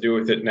figure out what to do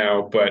with it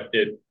now, but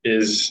it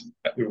is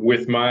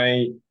with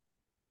my,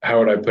 how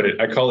would I put it?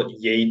 I call it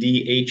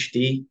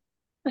YADHD,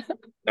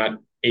 not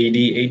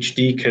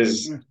ADHD,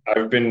 because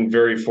I've been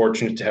very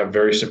fortunate to have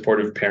very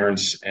supportive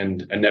parents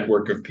and a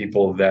network of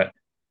people that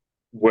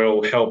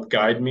will help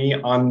guide me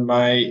on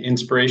my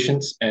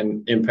inspirations,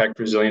 and Impact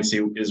Resiliency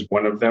is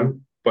one of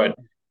them. But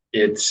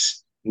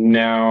it's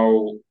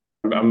now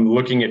I'm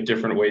looking at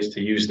different ways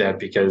to use that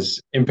because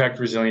Impact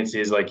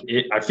Resiliency is like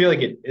I feel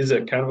like it is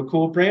a kind of a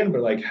cool brand,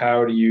 but like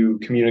how do you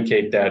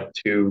communicate that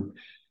to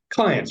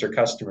clients or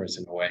customers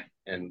in a way?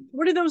 And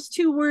what do those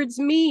two words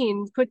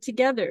mean put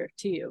together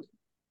to you?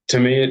 To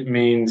me, it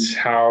means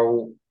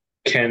how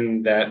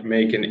can that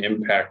make an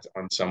impact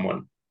on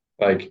someone?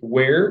 Like,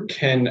 where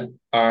can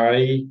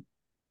I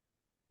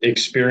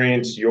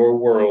experience your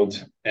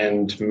world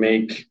and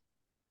make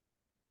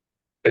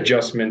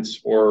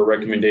adjustments or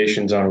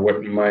recommendations on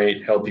what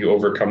might help you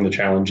overcome the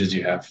challenges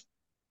you have?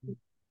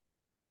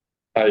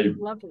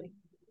 Lovely.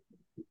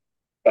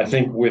 I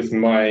think with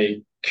my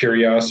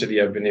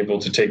curiosity, I've been able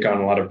to take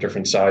on a lot of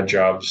different side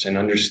jobs and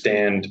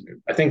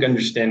I think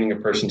understanding a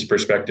person's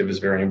perspective is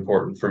very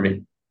important for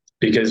me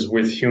because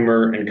with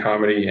humor and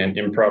comedy and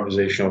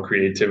improvisational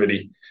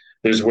creativity,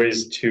 there's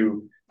ways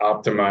to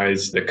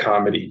optimize the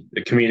comedy,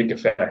 the comedic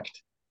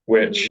effect,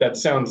 which that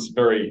sounds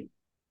very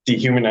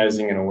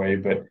dehumanizing in a way,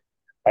 but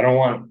I don't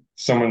want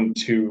someone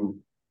to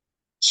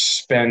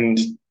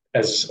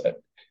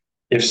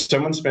if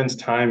someone spends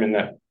time in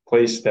that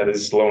place that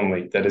is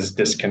lonely, that is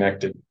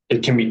disconnected,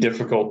 it can be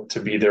difficult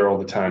to be there all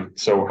the time.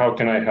 So how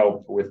can I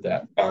help with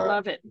that?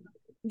 Love it.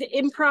 The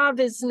improv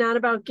is not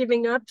about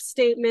giving up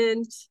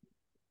statement.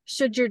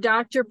 Should your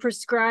doctor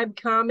prescribe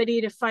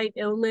comedy to fight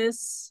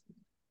illness?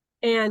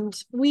 And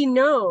we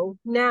know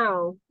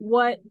now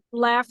what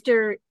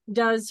laughter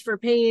does for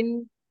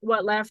pain,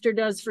 what laughter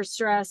does for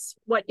stress,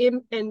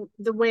 and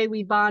the way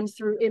we bond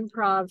through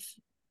improv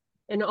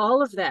and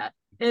all of that.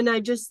 And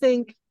I just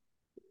think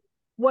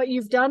what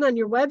you've done on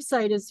your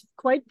website is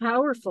quite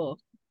powerful.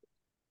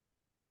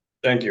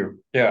 Thank you.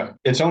 Yeah,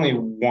 it's only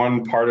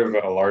one part of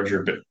a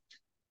larger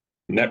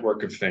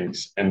network of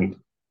things. And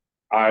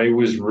I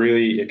was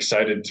really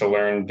excited to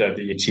learn that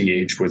the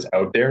ATH was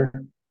out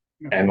there.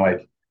 And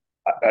like,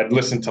 I'd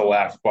listened to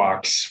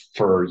Laughbox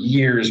for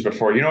years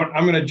before, you know what,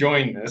 I'm going to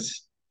join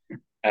this.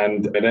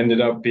 And it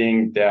ended up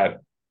being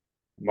that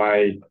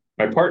my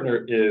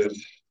partner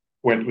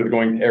went with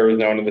going to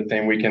Arizona the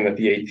same weekend that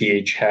the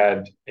ATH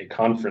had a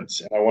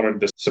conference, and I wanted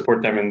to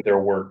support them in their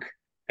work,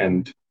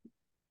 and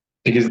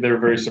because they're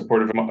very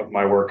supportive of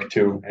my work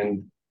too,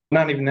 and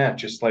not even that,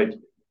 just like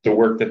the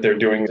work that they're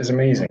doing is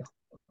amazing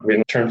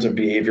in terms of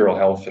behavioral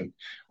health and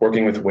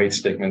working with weight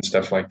stigma and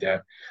stuff like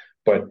that.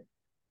 But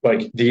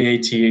like the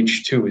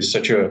ATH too is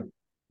such a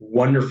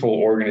wonderful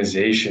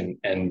organization,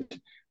 and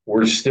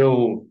we're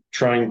still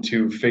trying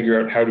to figure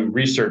out how to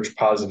research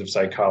positive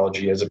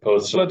psychology as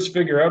opposed to let's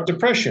figure out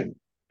depression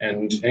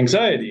and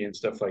anxiety and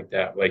stuff like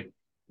that. Like,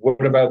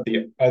 what about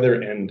the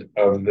other end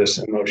of this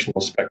emotional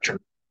spectrum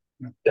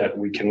that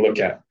we can look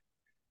at?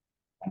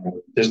 I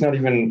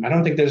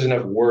don't think there's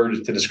enough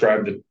words to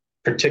describe the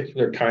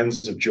particular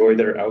kinds of joy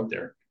that are out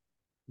there.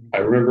 I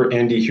remember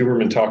Andy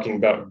Huberman talking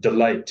about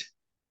delight.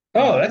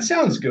 Oh, that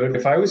sounds good.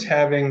 If I was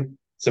having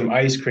some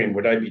ice cream,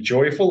 would I be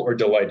joyful or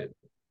delighted?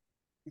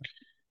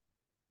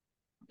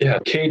 Yeah,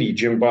 Katie,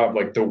 Jim Bob,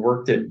 like the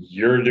work that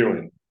you're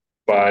doing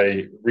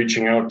by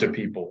reaching out to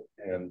people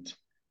and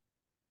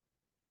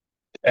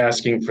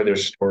asking for their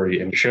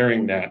story and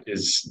sharing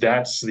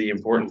that's the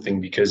important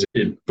thing because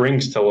it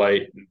brings to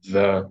light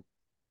the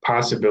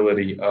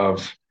possibility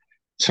of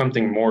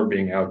something more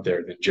being out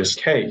there than just,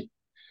 hey,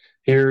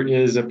 here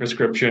is a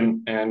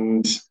prescription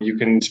and you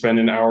can spend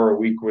an hour a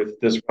week with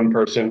this one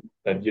person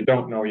that you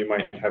don't know you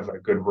might have a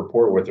good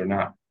rapport with or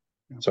not.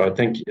 So I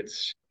think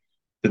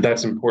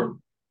that's important.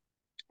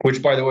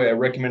 Which, by the way, I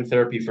recommend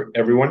therapy for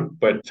everyone,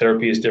 but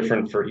therapy is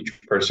different for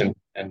each person.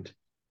 And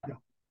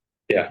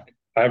yeah,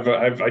 I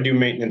do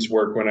maintenance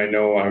work when I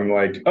know I'm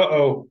like,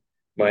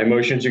 my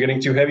emotions are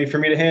getting too heavy for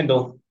me to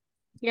handle.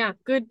 Yeah,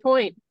 good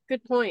point.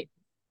 Good point.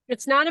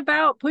 It's not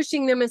about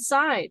pushing them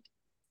aside.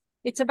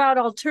 It's about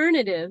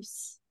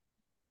alternatives,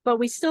 but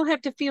we still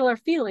have to feel our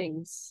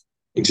feelings.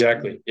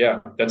 Exactly. Yeah.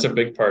 That's a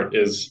big part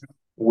is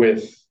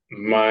with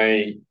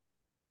my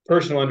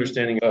personal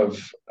understanding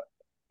of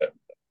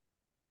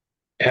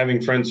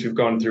having friends who've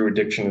gone through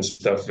addiction and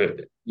stuff,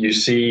 you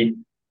see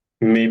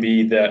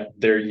maybe that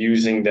they're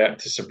using that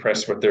to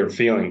suppress what they're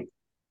feeling.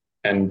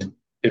 And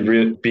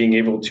being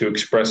able to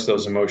express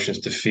those emotions,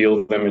 to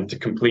feel them and to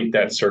complete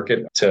that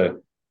circuit,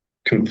 to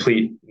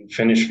complete and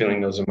finish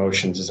feeling those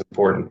emotions is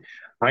important.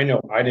 I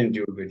know I didn't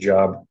do a good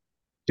job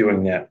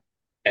doing that.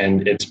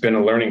 And it's been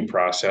a learning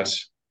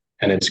process.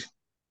 And it's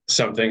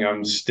something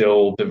I'm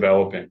still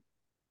developing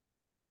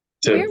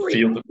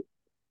to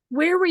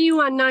where were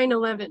you on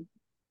 9/11?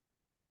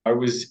 I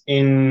was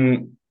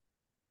I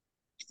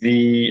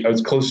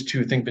was close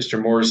to, I think,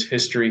 Mr. Moore's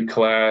history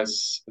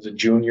class as a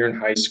junior in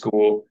high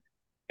school.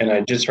 And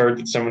I just heard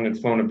that someone had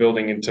flown a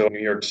building into New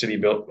York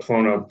City,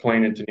 flown a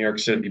plane into New York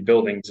City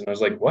buildings. And I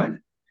was like, what?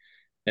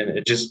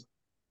 And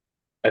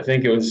I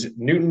think it was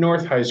Newton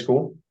North High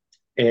School.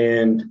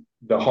 And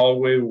the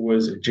hallway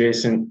was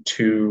adjacent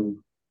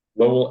to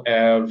Lowell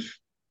Ave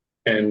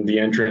and the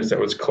entrance that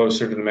was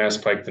closer to the Mass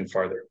Pike than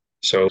farther.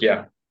 So,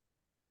 yeah,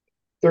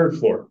 third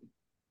floor.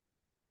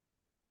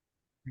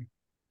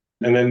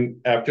 And then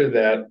after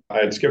that, I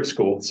had skipped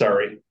school.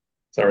 Sorry,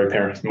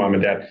 parents, mom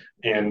and dad.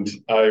 And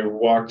I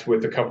walked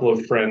with a couple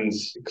of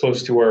friends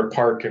close to our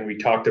park and we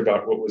talked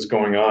about what was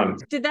going on.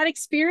 Did that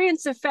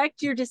experience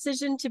affect your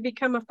decision to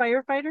become a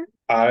firefighter?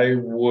 I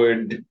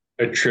would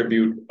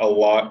attribute a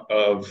lot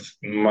of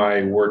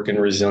my work and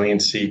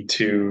resiliency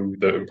to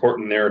the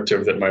important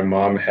narrative that my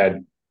mom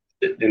had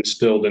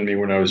instilled in me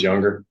when I was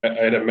younger. I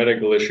had a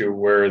medical issue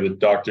where the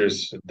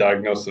doctors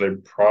diagnosed that I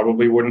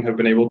probably wouldn't have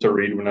been able to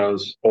read when I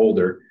was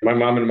older. My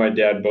mom and my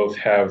dad both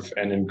have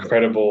an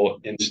incredible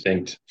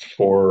instinct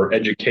for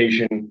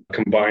education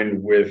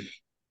combined with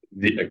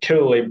the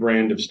Killilea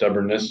brand of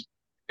stubbornness.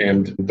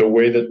 And the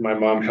way that my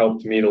mom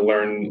helped me to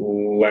learn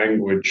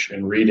language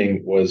and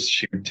reading was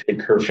she would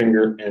take her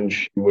finger and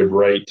she would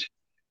write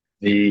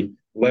the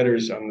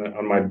letters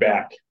on my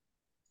back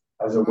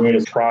as a way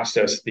to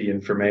process the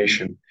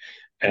information.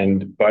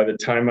 And by the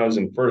time I was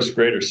in first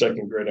grade or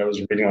second grade, I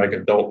was reading like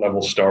adult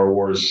level Star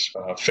Wars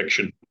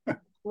fiction.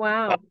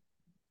 Wow.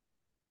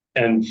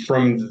 And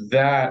from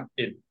that,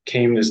 it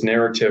came this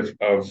narrative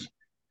of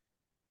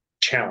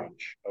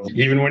challenge.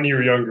 Even when you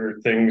were younger,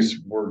 things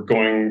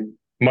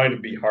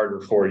might be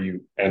harder for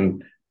you.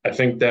 And I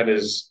think that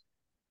is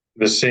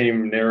the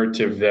same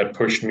narrative that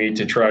pushed me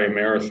to try a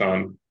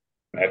marathon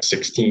at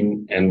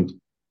 16 and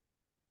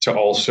to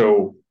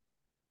also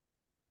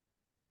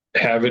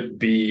have it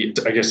be,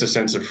 I guess, a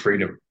sense of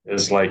freedom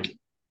is like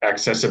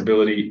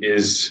accessibility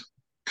is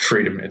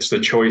freedom. It's the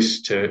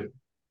choice to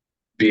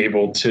be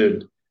able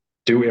to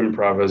do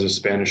improv as a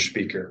Spanish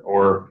speaker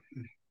or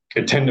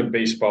attend a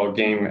baseball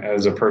game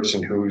as a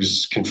person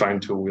who's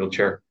confined to a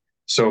wheelchair.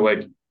 So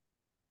like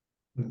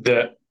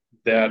that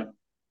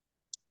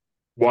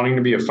wanting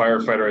to be a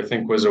firefighter, I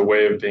think was a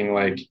way of being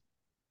like,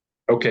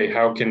 okay,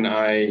 how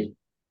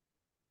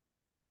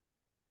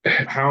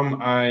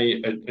am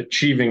I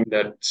achieving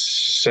that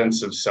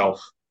sense of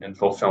self and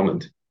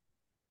fulfillment?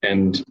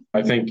 And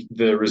I think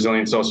the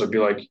resilience also be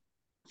like,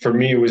 for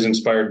me, it was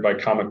inspired by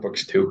comic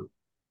books too,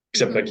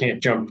 except I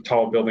can't jump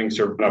tall buildings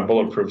or not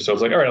bulletproof. So I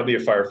was like, all right, I'll be a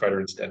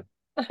firefighter instead.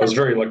 I was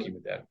very lucky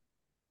with that.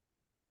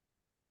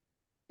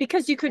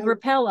 Because you could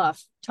rappel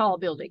off tall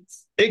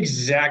buildings.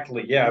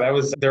 Exactly. Yeah,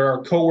 there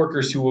are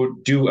coworkers who will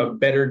do a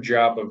better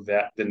job of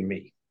that than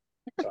me.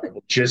 So I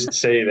will just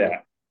say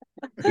that.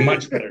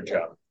 Much better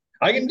job.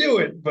 I can do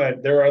it,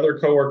 but there are other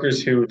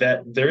coworkers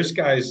there's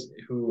guys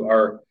who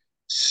are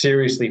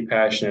seriously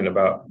passionate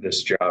about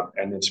this job,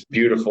 and it's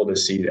beautiful to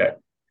see that.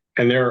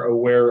 And there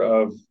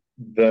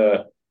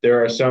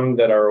are some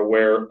that are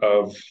aware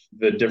of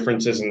the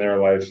differences in their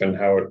life and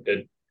how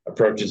it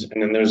approaches.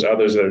 And then there's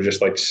others that are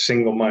just like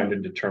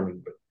single-minded,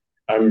 determined. But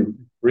I'm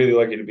really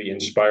lucky to be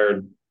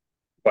inspired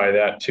by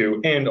that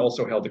too, and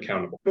also held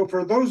accountable. So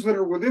for those that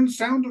are within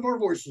sound of our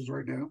voices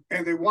right now,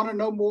 and they want to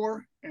know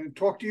more and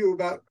talk to you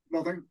about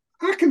nothing,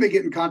 how can they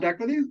get in contact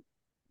with you?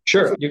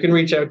 Sure. You can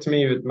reach out to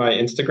me with my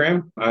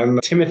Instagram. I'm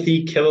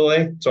Timothy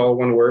Killilea. It's all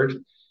one word.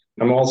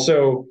 I'm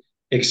also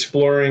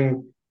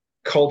exploring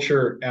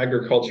culture,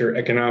 agriculture,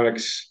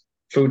 economics,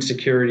 food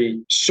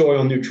security,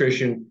 soil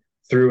nutrition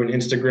through an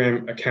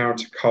Instagram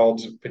account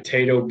called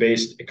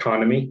Potato-Based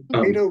Economy.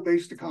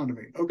 Potato-Based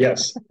Economy. Okay.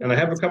 Yes. And I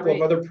have a couple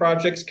of other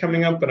projects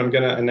coming up, but I'm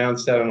going to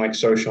announce that on like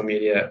social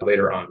media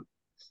later on.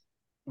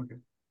 Okay.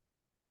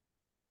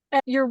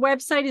 Your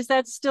website, is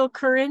that still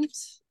current?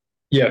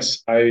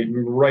 Yes, I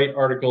write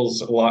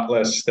articles a lot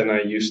less than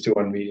I used to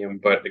on Medium,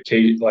 but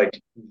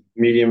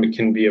Medium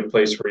can be a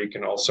place where you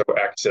can also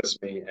access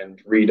me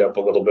and read up a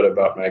little bit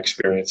about my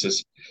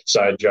experiences,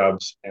 side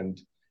jobs. And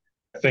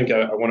I think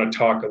I want to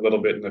talk a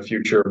little bit in the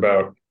future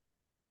about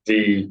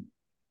the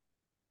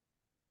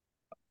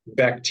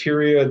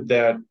bacteria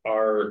that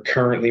are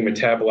currently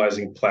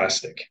metabolizing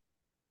plastic.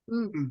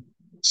 Mm-hmm.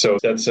 So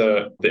that's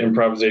the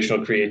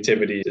improvisational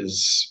creativity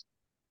is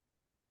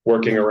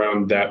working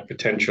around that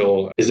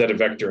potential. Is that a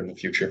vector in the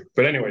future?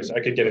 But anyways, I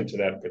could get into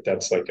that, but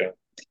that's like a...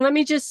 Let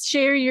me just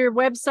share your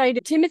website,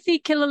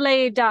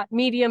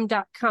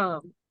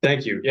 timothykillilea.medium.com.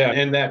 Thank you. Yeah,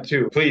 and that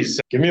too. Please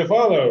give me a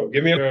follow.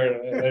 Give me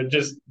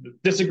just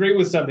disagree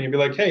with something and be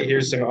like, hey,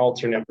 here's some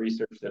alternate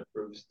research that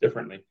proves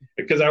differently.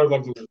 Because I would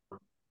love to learn more.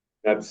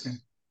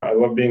 I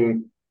love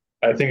being,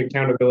 I think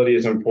accountability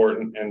is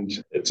important, and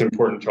it's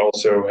important to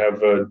also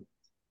have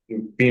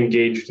be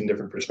engaged in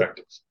different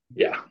perspectives.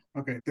 Yeah.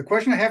 Okay. The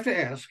question I have to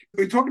ask,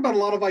 we talked about a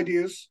lot of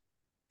ideas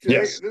today.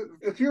 Yes.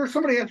 If you're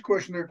somebody asked a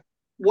question there,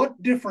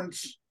 what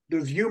difference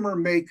does humor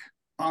make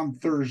on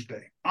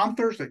Thursday? On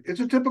Thursday, it's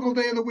a typical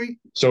day of the week.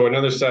 So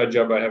another side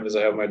job I have is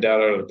I have my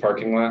dad out of the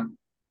parking lot.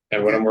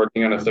 And when I'm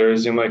working on a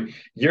Thursday, I'm like,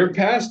 you're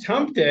past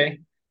hump day.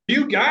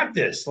 You got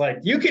this. Like,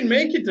 you can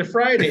make it to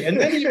Friday. And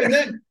then even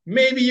then,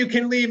 maybe you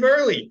can leave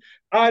early.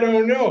 I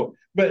don't know.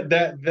 But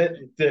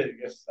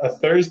a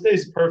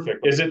Thursday's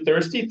perfect. Is it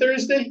Thirsty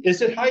Thursday?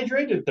 Is it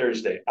Hydrated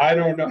Thursday? I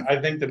don't know.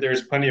 I think that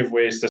there's plenty of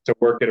ways to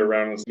work it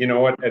around. You know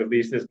what? At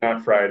least it's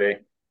not Friday.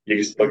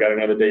 You still got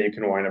another day you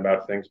can whine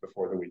about things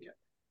before the weekend.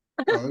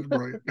 Oh, that's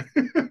brilliant.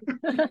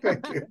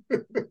 Thank you.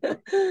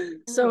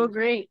 So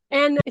great.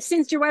 And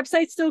since your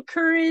website's still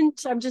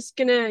current, I'm just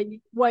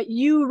what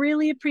you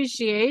really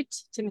appreciate,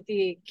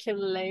 Timothy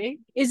Killilea,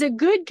 is a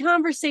good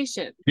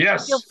conversation.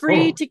 Yes. Feel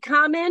free to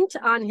comment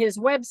on his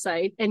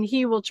website and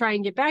he will try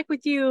and get back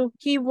with you.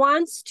 He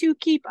wants to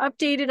keep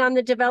updated on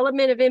the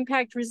development of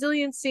impact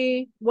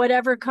resiliency,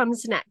 whatever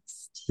comes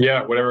next.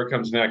 Yeah, whatever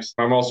comes next.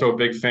 I'm also a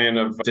big fan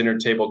of dinner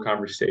table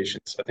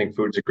conversations. I think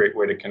food's a great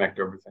way to connect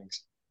over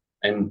things.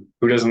 And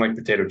who doesn't like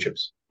potato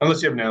chips?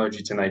 Unless you have an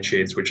allergy to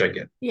nightshades, which I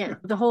get. Yeah,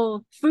 the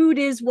whole food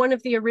is one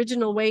of the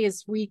original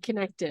ways we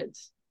connected.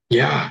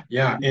 Yeah.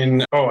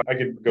 And I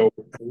could go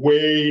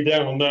way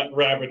down that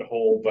rabbit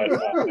hole, but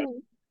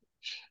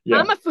yeah.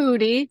 I'm a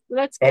foodie.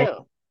 Let's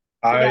go.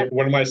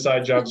 One of my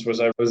side jobs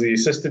was I was the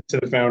assistant to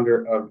the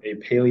founder of a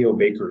paleo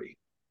bakery.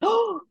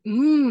 Oh,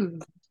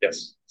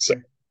 Yes. So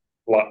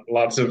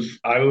lots of,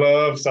 I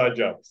love side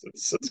jobs.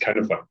 It's kind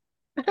of fun.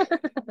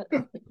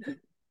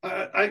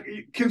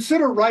 I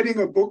consider writing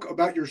a book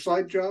about your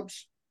side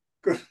jobs.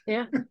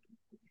 Yeah.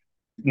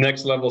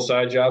 Next level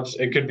side jobs.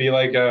 It could be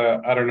like a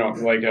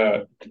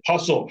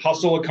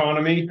hustle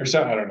economy or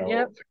something. I don't know.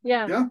 Yep.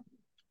 Yeah.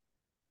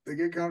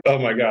 Oh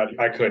my God,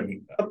 I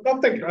couldn't.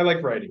 I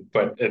like writing,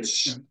 but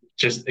it's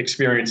just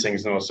experiencing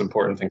is the most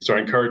important thing. So I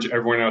encourage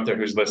everyone out there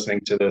who's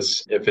listening to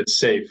this, if it's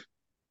safe,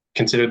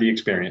 consider the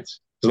experience.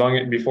 As long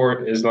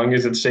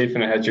as it's safe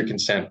and it has your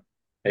consent,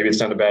 maybe it's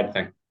not a bad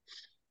thing.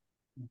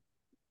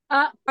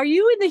 Are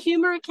you in the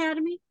Humor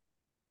Academy?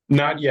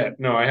 Not yet.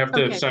 No, I have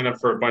to sign up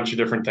for a bunch of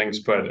different things,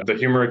 but the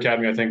Humor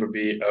Academy, I think, would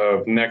be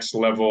a next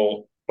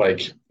level,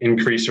 like,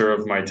 increaser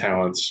of my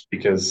talents,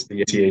 because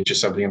the ATH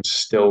is something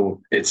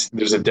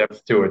there's a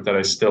depth to it that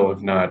I still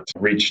have not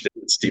reached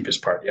its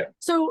deepest part yet.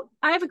 So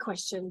I have a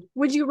question.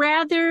 Would you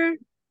rather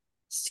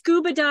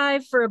scuba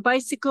dive for a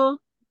bicycle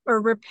or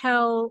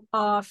rappel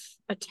off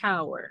a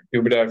tower?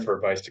 Scuba dive for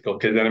a bicycle,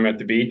 because then I'm at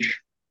the beach.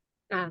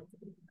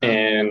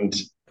 And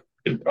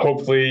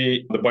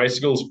hopefully the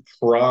bicycle's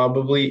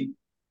probably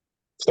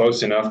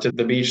close enough to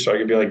the beach so I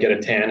could get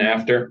a tan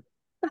after.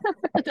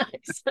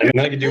 Nice. And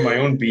then I could do my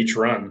own beach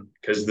run,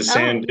 because the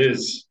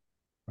sand's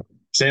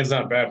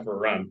not bad for a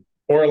run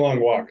or a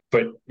long walk.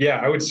 But yeah,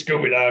 I would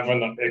scuba dive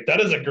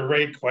that is a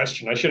great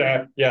question. I should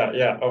have.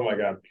 Yeah. Oh my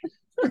God.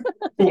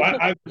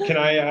 Can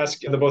I ask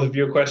the both of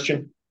you a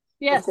question?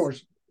 Yes. Of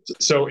course.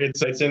 So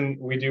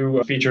we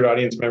do featured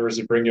audience members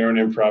that bring your own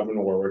improv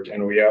and work,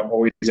 and we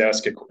always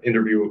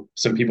interview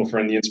some people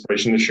from the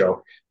inspiration of the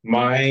show.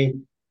 My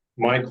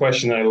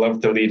question that I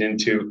love to lead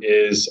into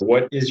is,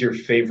 what is your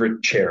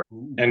favorite chair?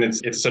 And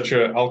it's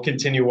I'll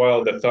continue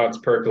while the thoughts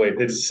percolate.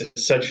 It's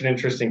such an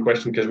interesting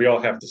question because we all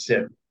have to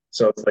sit.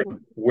 So it's like,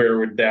 where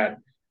would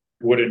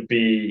it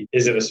be?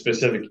 Is it a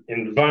specific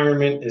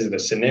environment? Is it a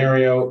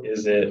scenario?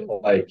 Is it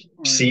like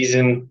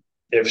season?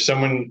 If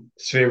someone's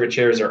favorite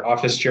chair is their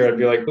office chair, I'd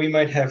be like, we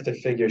might have to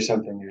figure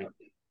something out.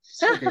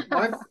 Okay.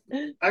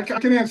 I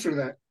can answer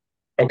that.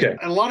 Okay.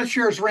 And a lot of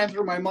chairs ran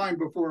through my mind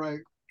before I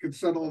could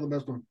settle on the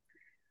best one.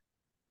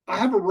 I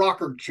have a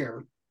rocker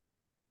chair.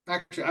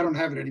 Actually, I don't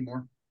have it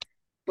anymore.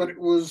 But it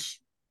was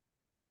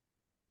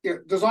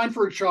designed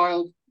for a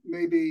child,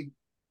 maybe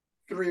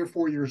 3 or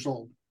 4 years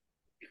old.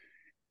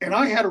 And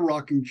I had a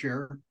rocking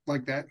chair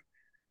like that.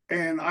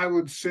 And I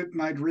would sit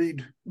and I'd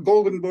read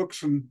golden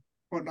books and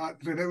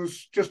whatnot. And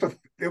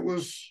it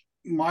was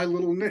my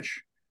little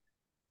niche.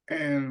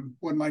 And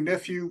when my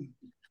nephew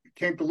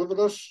came to live with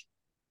us,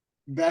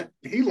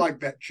 he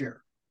liked that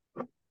chair.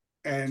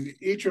 And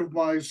each of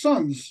my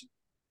sons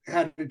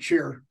had a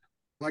chair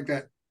like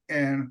that.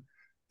 And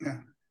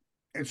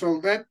so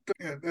that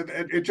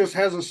it just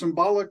has a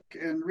symbolic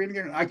and reading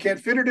it. I can't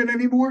fit it in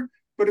anymore,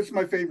 but it's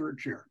my favorite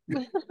chair.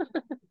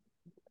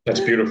 That's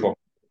beautiful.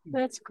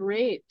 That's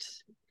great.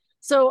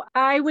 So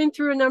I went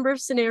through a number of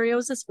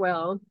scenarios as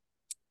well.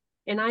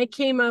 And I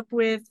came up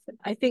with,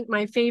 I think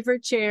my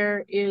favorite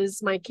chair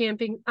is my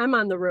camping. I'm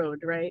on the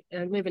road, right?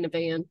 I live in a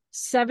van.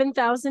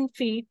 7,000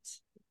 feet,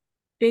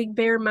 Big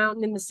Bear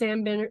Mountain in the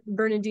San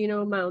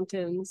Bernardino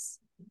Mountains,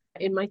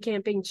 in my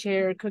camping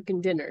chair,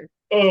 cooking dinner.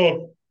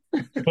 Oh,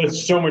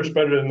 that's so much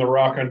better than the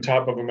rock on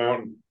top of a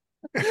mountain.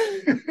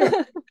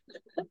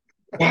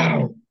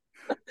 Wow.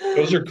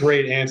 Those are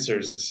great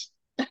answers.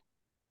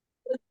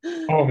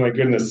 Oh my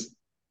goodness.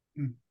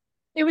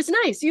 It was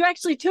nice. You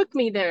actually took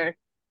me there.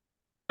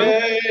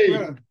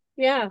 Hey.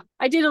 Yeah.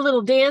 I did a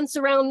little dance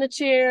around the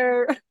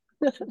chair.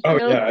 Oh,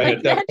 yeah.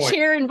 Like that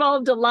chair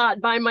involved a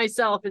lot by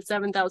myself at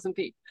 7,000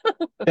 feet.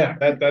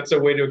 Yeah, that's a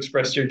way to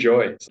express your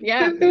joy.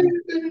 Yeah.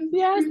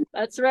 Yes,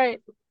 that's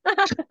right.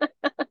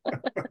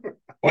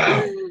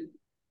 Wow.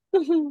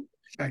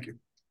 Thank you.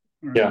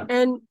 Yeah.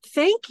 And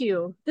thank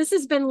you. This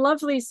has been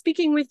lovely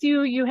speaking with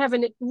you. You have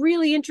a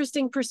really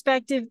interesting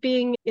perspective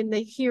being in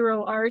the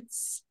hero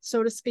arts,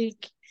 so to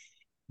speak.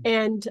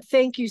 And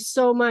thank you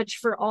so much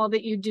for all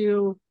that you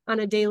do on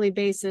a daily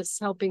basis,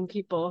 helping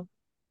people.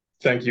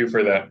 Thank you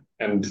for that.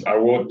 And I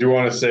do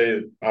want to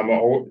say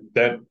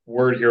that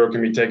word hero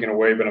can be taken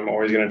away, but I'm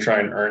always going to try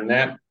and earn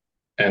that.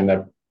 And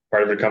that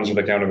part of it comes with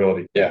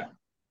accountability. Yeah.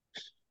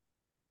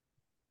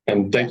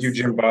 And thank you,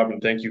 Jim Bob,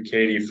 and thank you,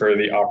 Katie, for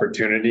the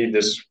opportunity.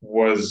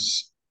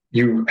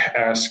 You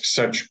ask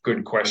such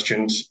good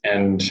questions,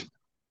 and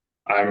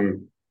I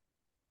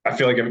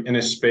feel like I'm in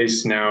a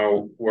space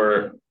now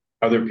where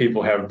other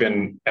people have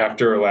been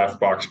after a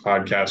Laughbox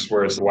podcast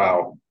where it's,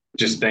 wow,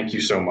 just thank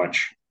you so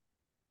much.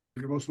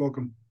 You're most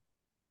welcome.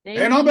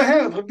 And on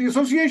behalf of the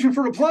Association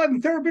for Applied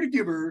and Therapeutic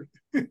Humor,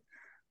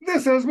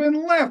 this has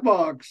been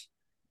Laughbox.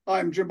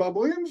 I'm Jim Bob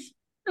Williams.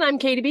 And I'm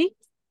Katie B.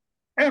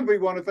 And we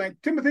want to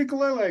thank Timothy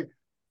Killilea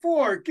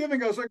for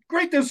giving us a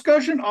great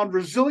discussion on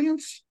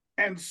resilience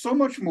and so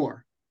much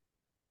more.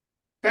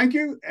 Thank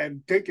you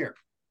and take care.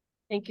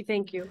 Thank you.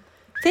 Thank you.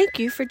 Thank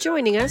you for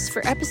joining us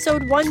for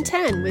episode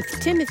 110 with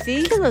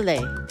Timothy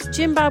Killilea,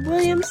 Jim Bob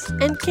Williams,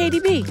 and Katie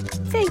B.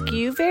 Thank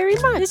you very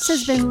much. This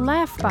has been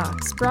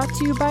Laughbox, brought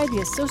to you by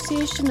the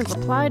Association of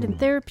Applied and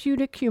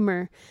Therapeutic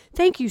Humor.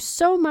 Thank you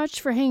so much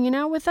for hanging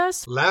out with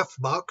us.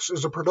 Laughbox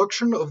is a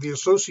production of the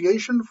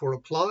Association for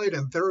Applied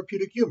and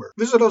Therapeutic Humor.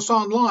 Visit us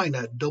online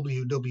at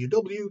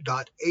www.aath.org.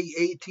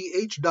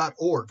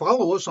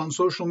 Follow us on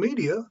social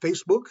media,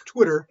 Facebook,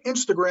 Twitter,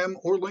 Instagram,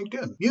 or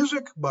LinkedIn.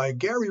 Music by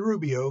Gary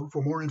Rubio.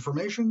 For more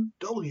information,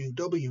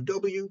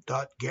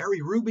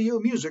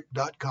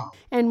 www.GaryRubiomusic.com.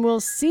 And we'll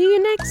see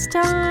you next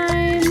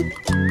time.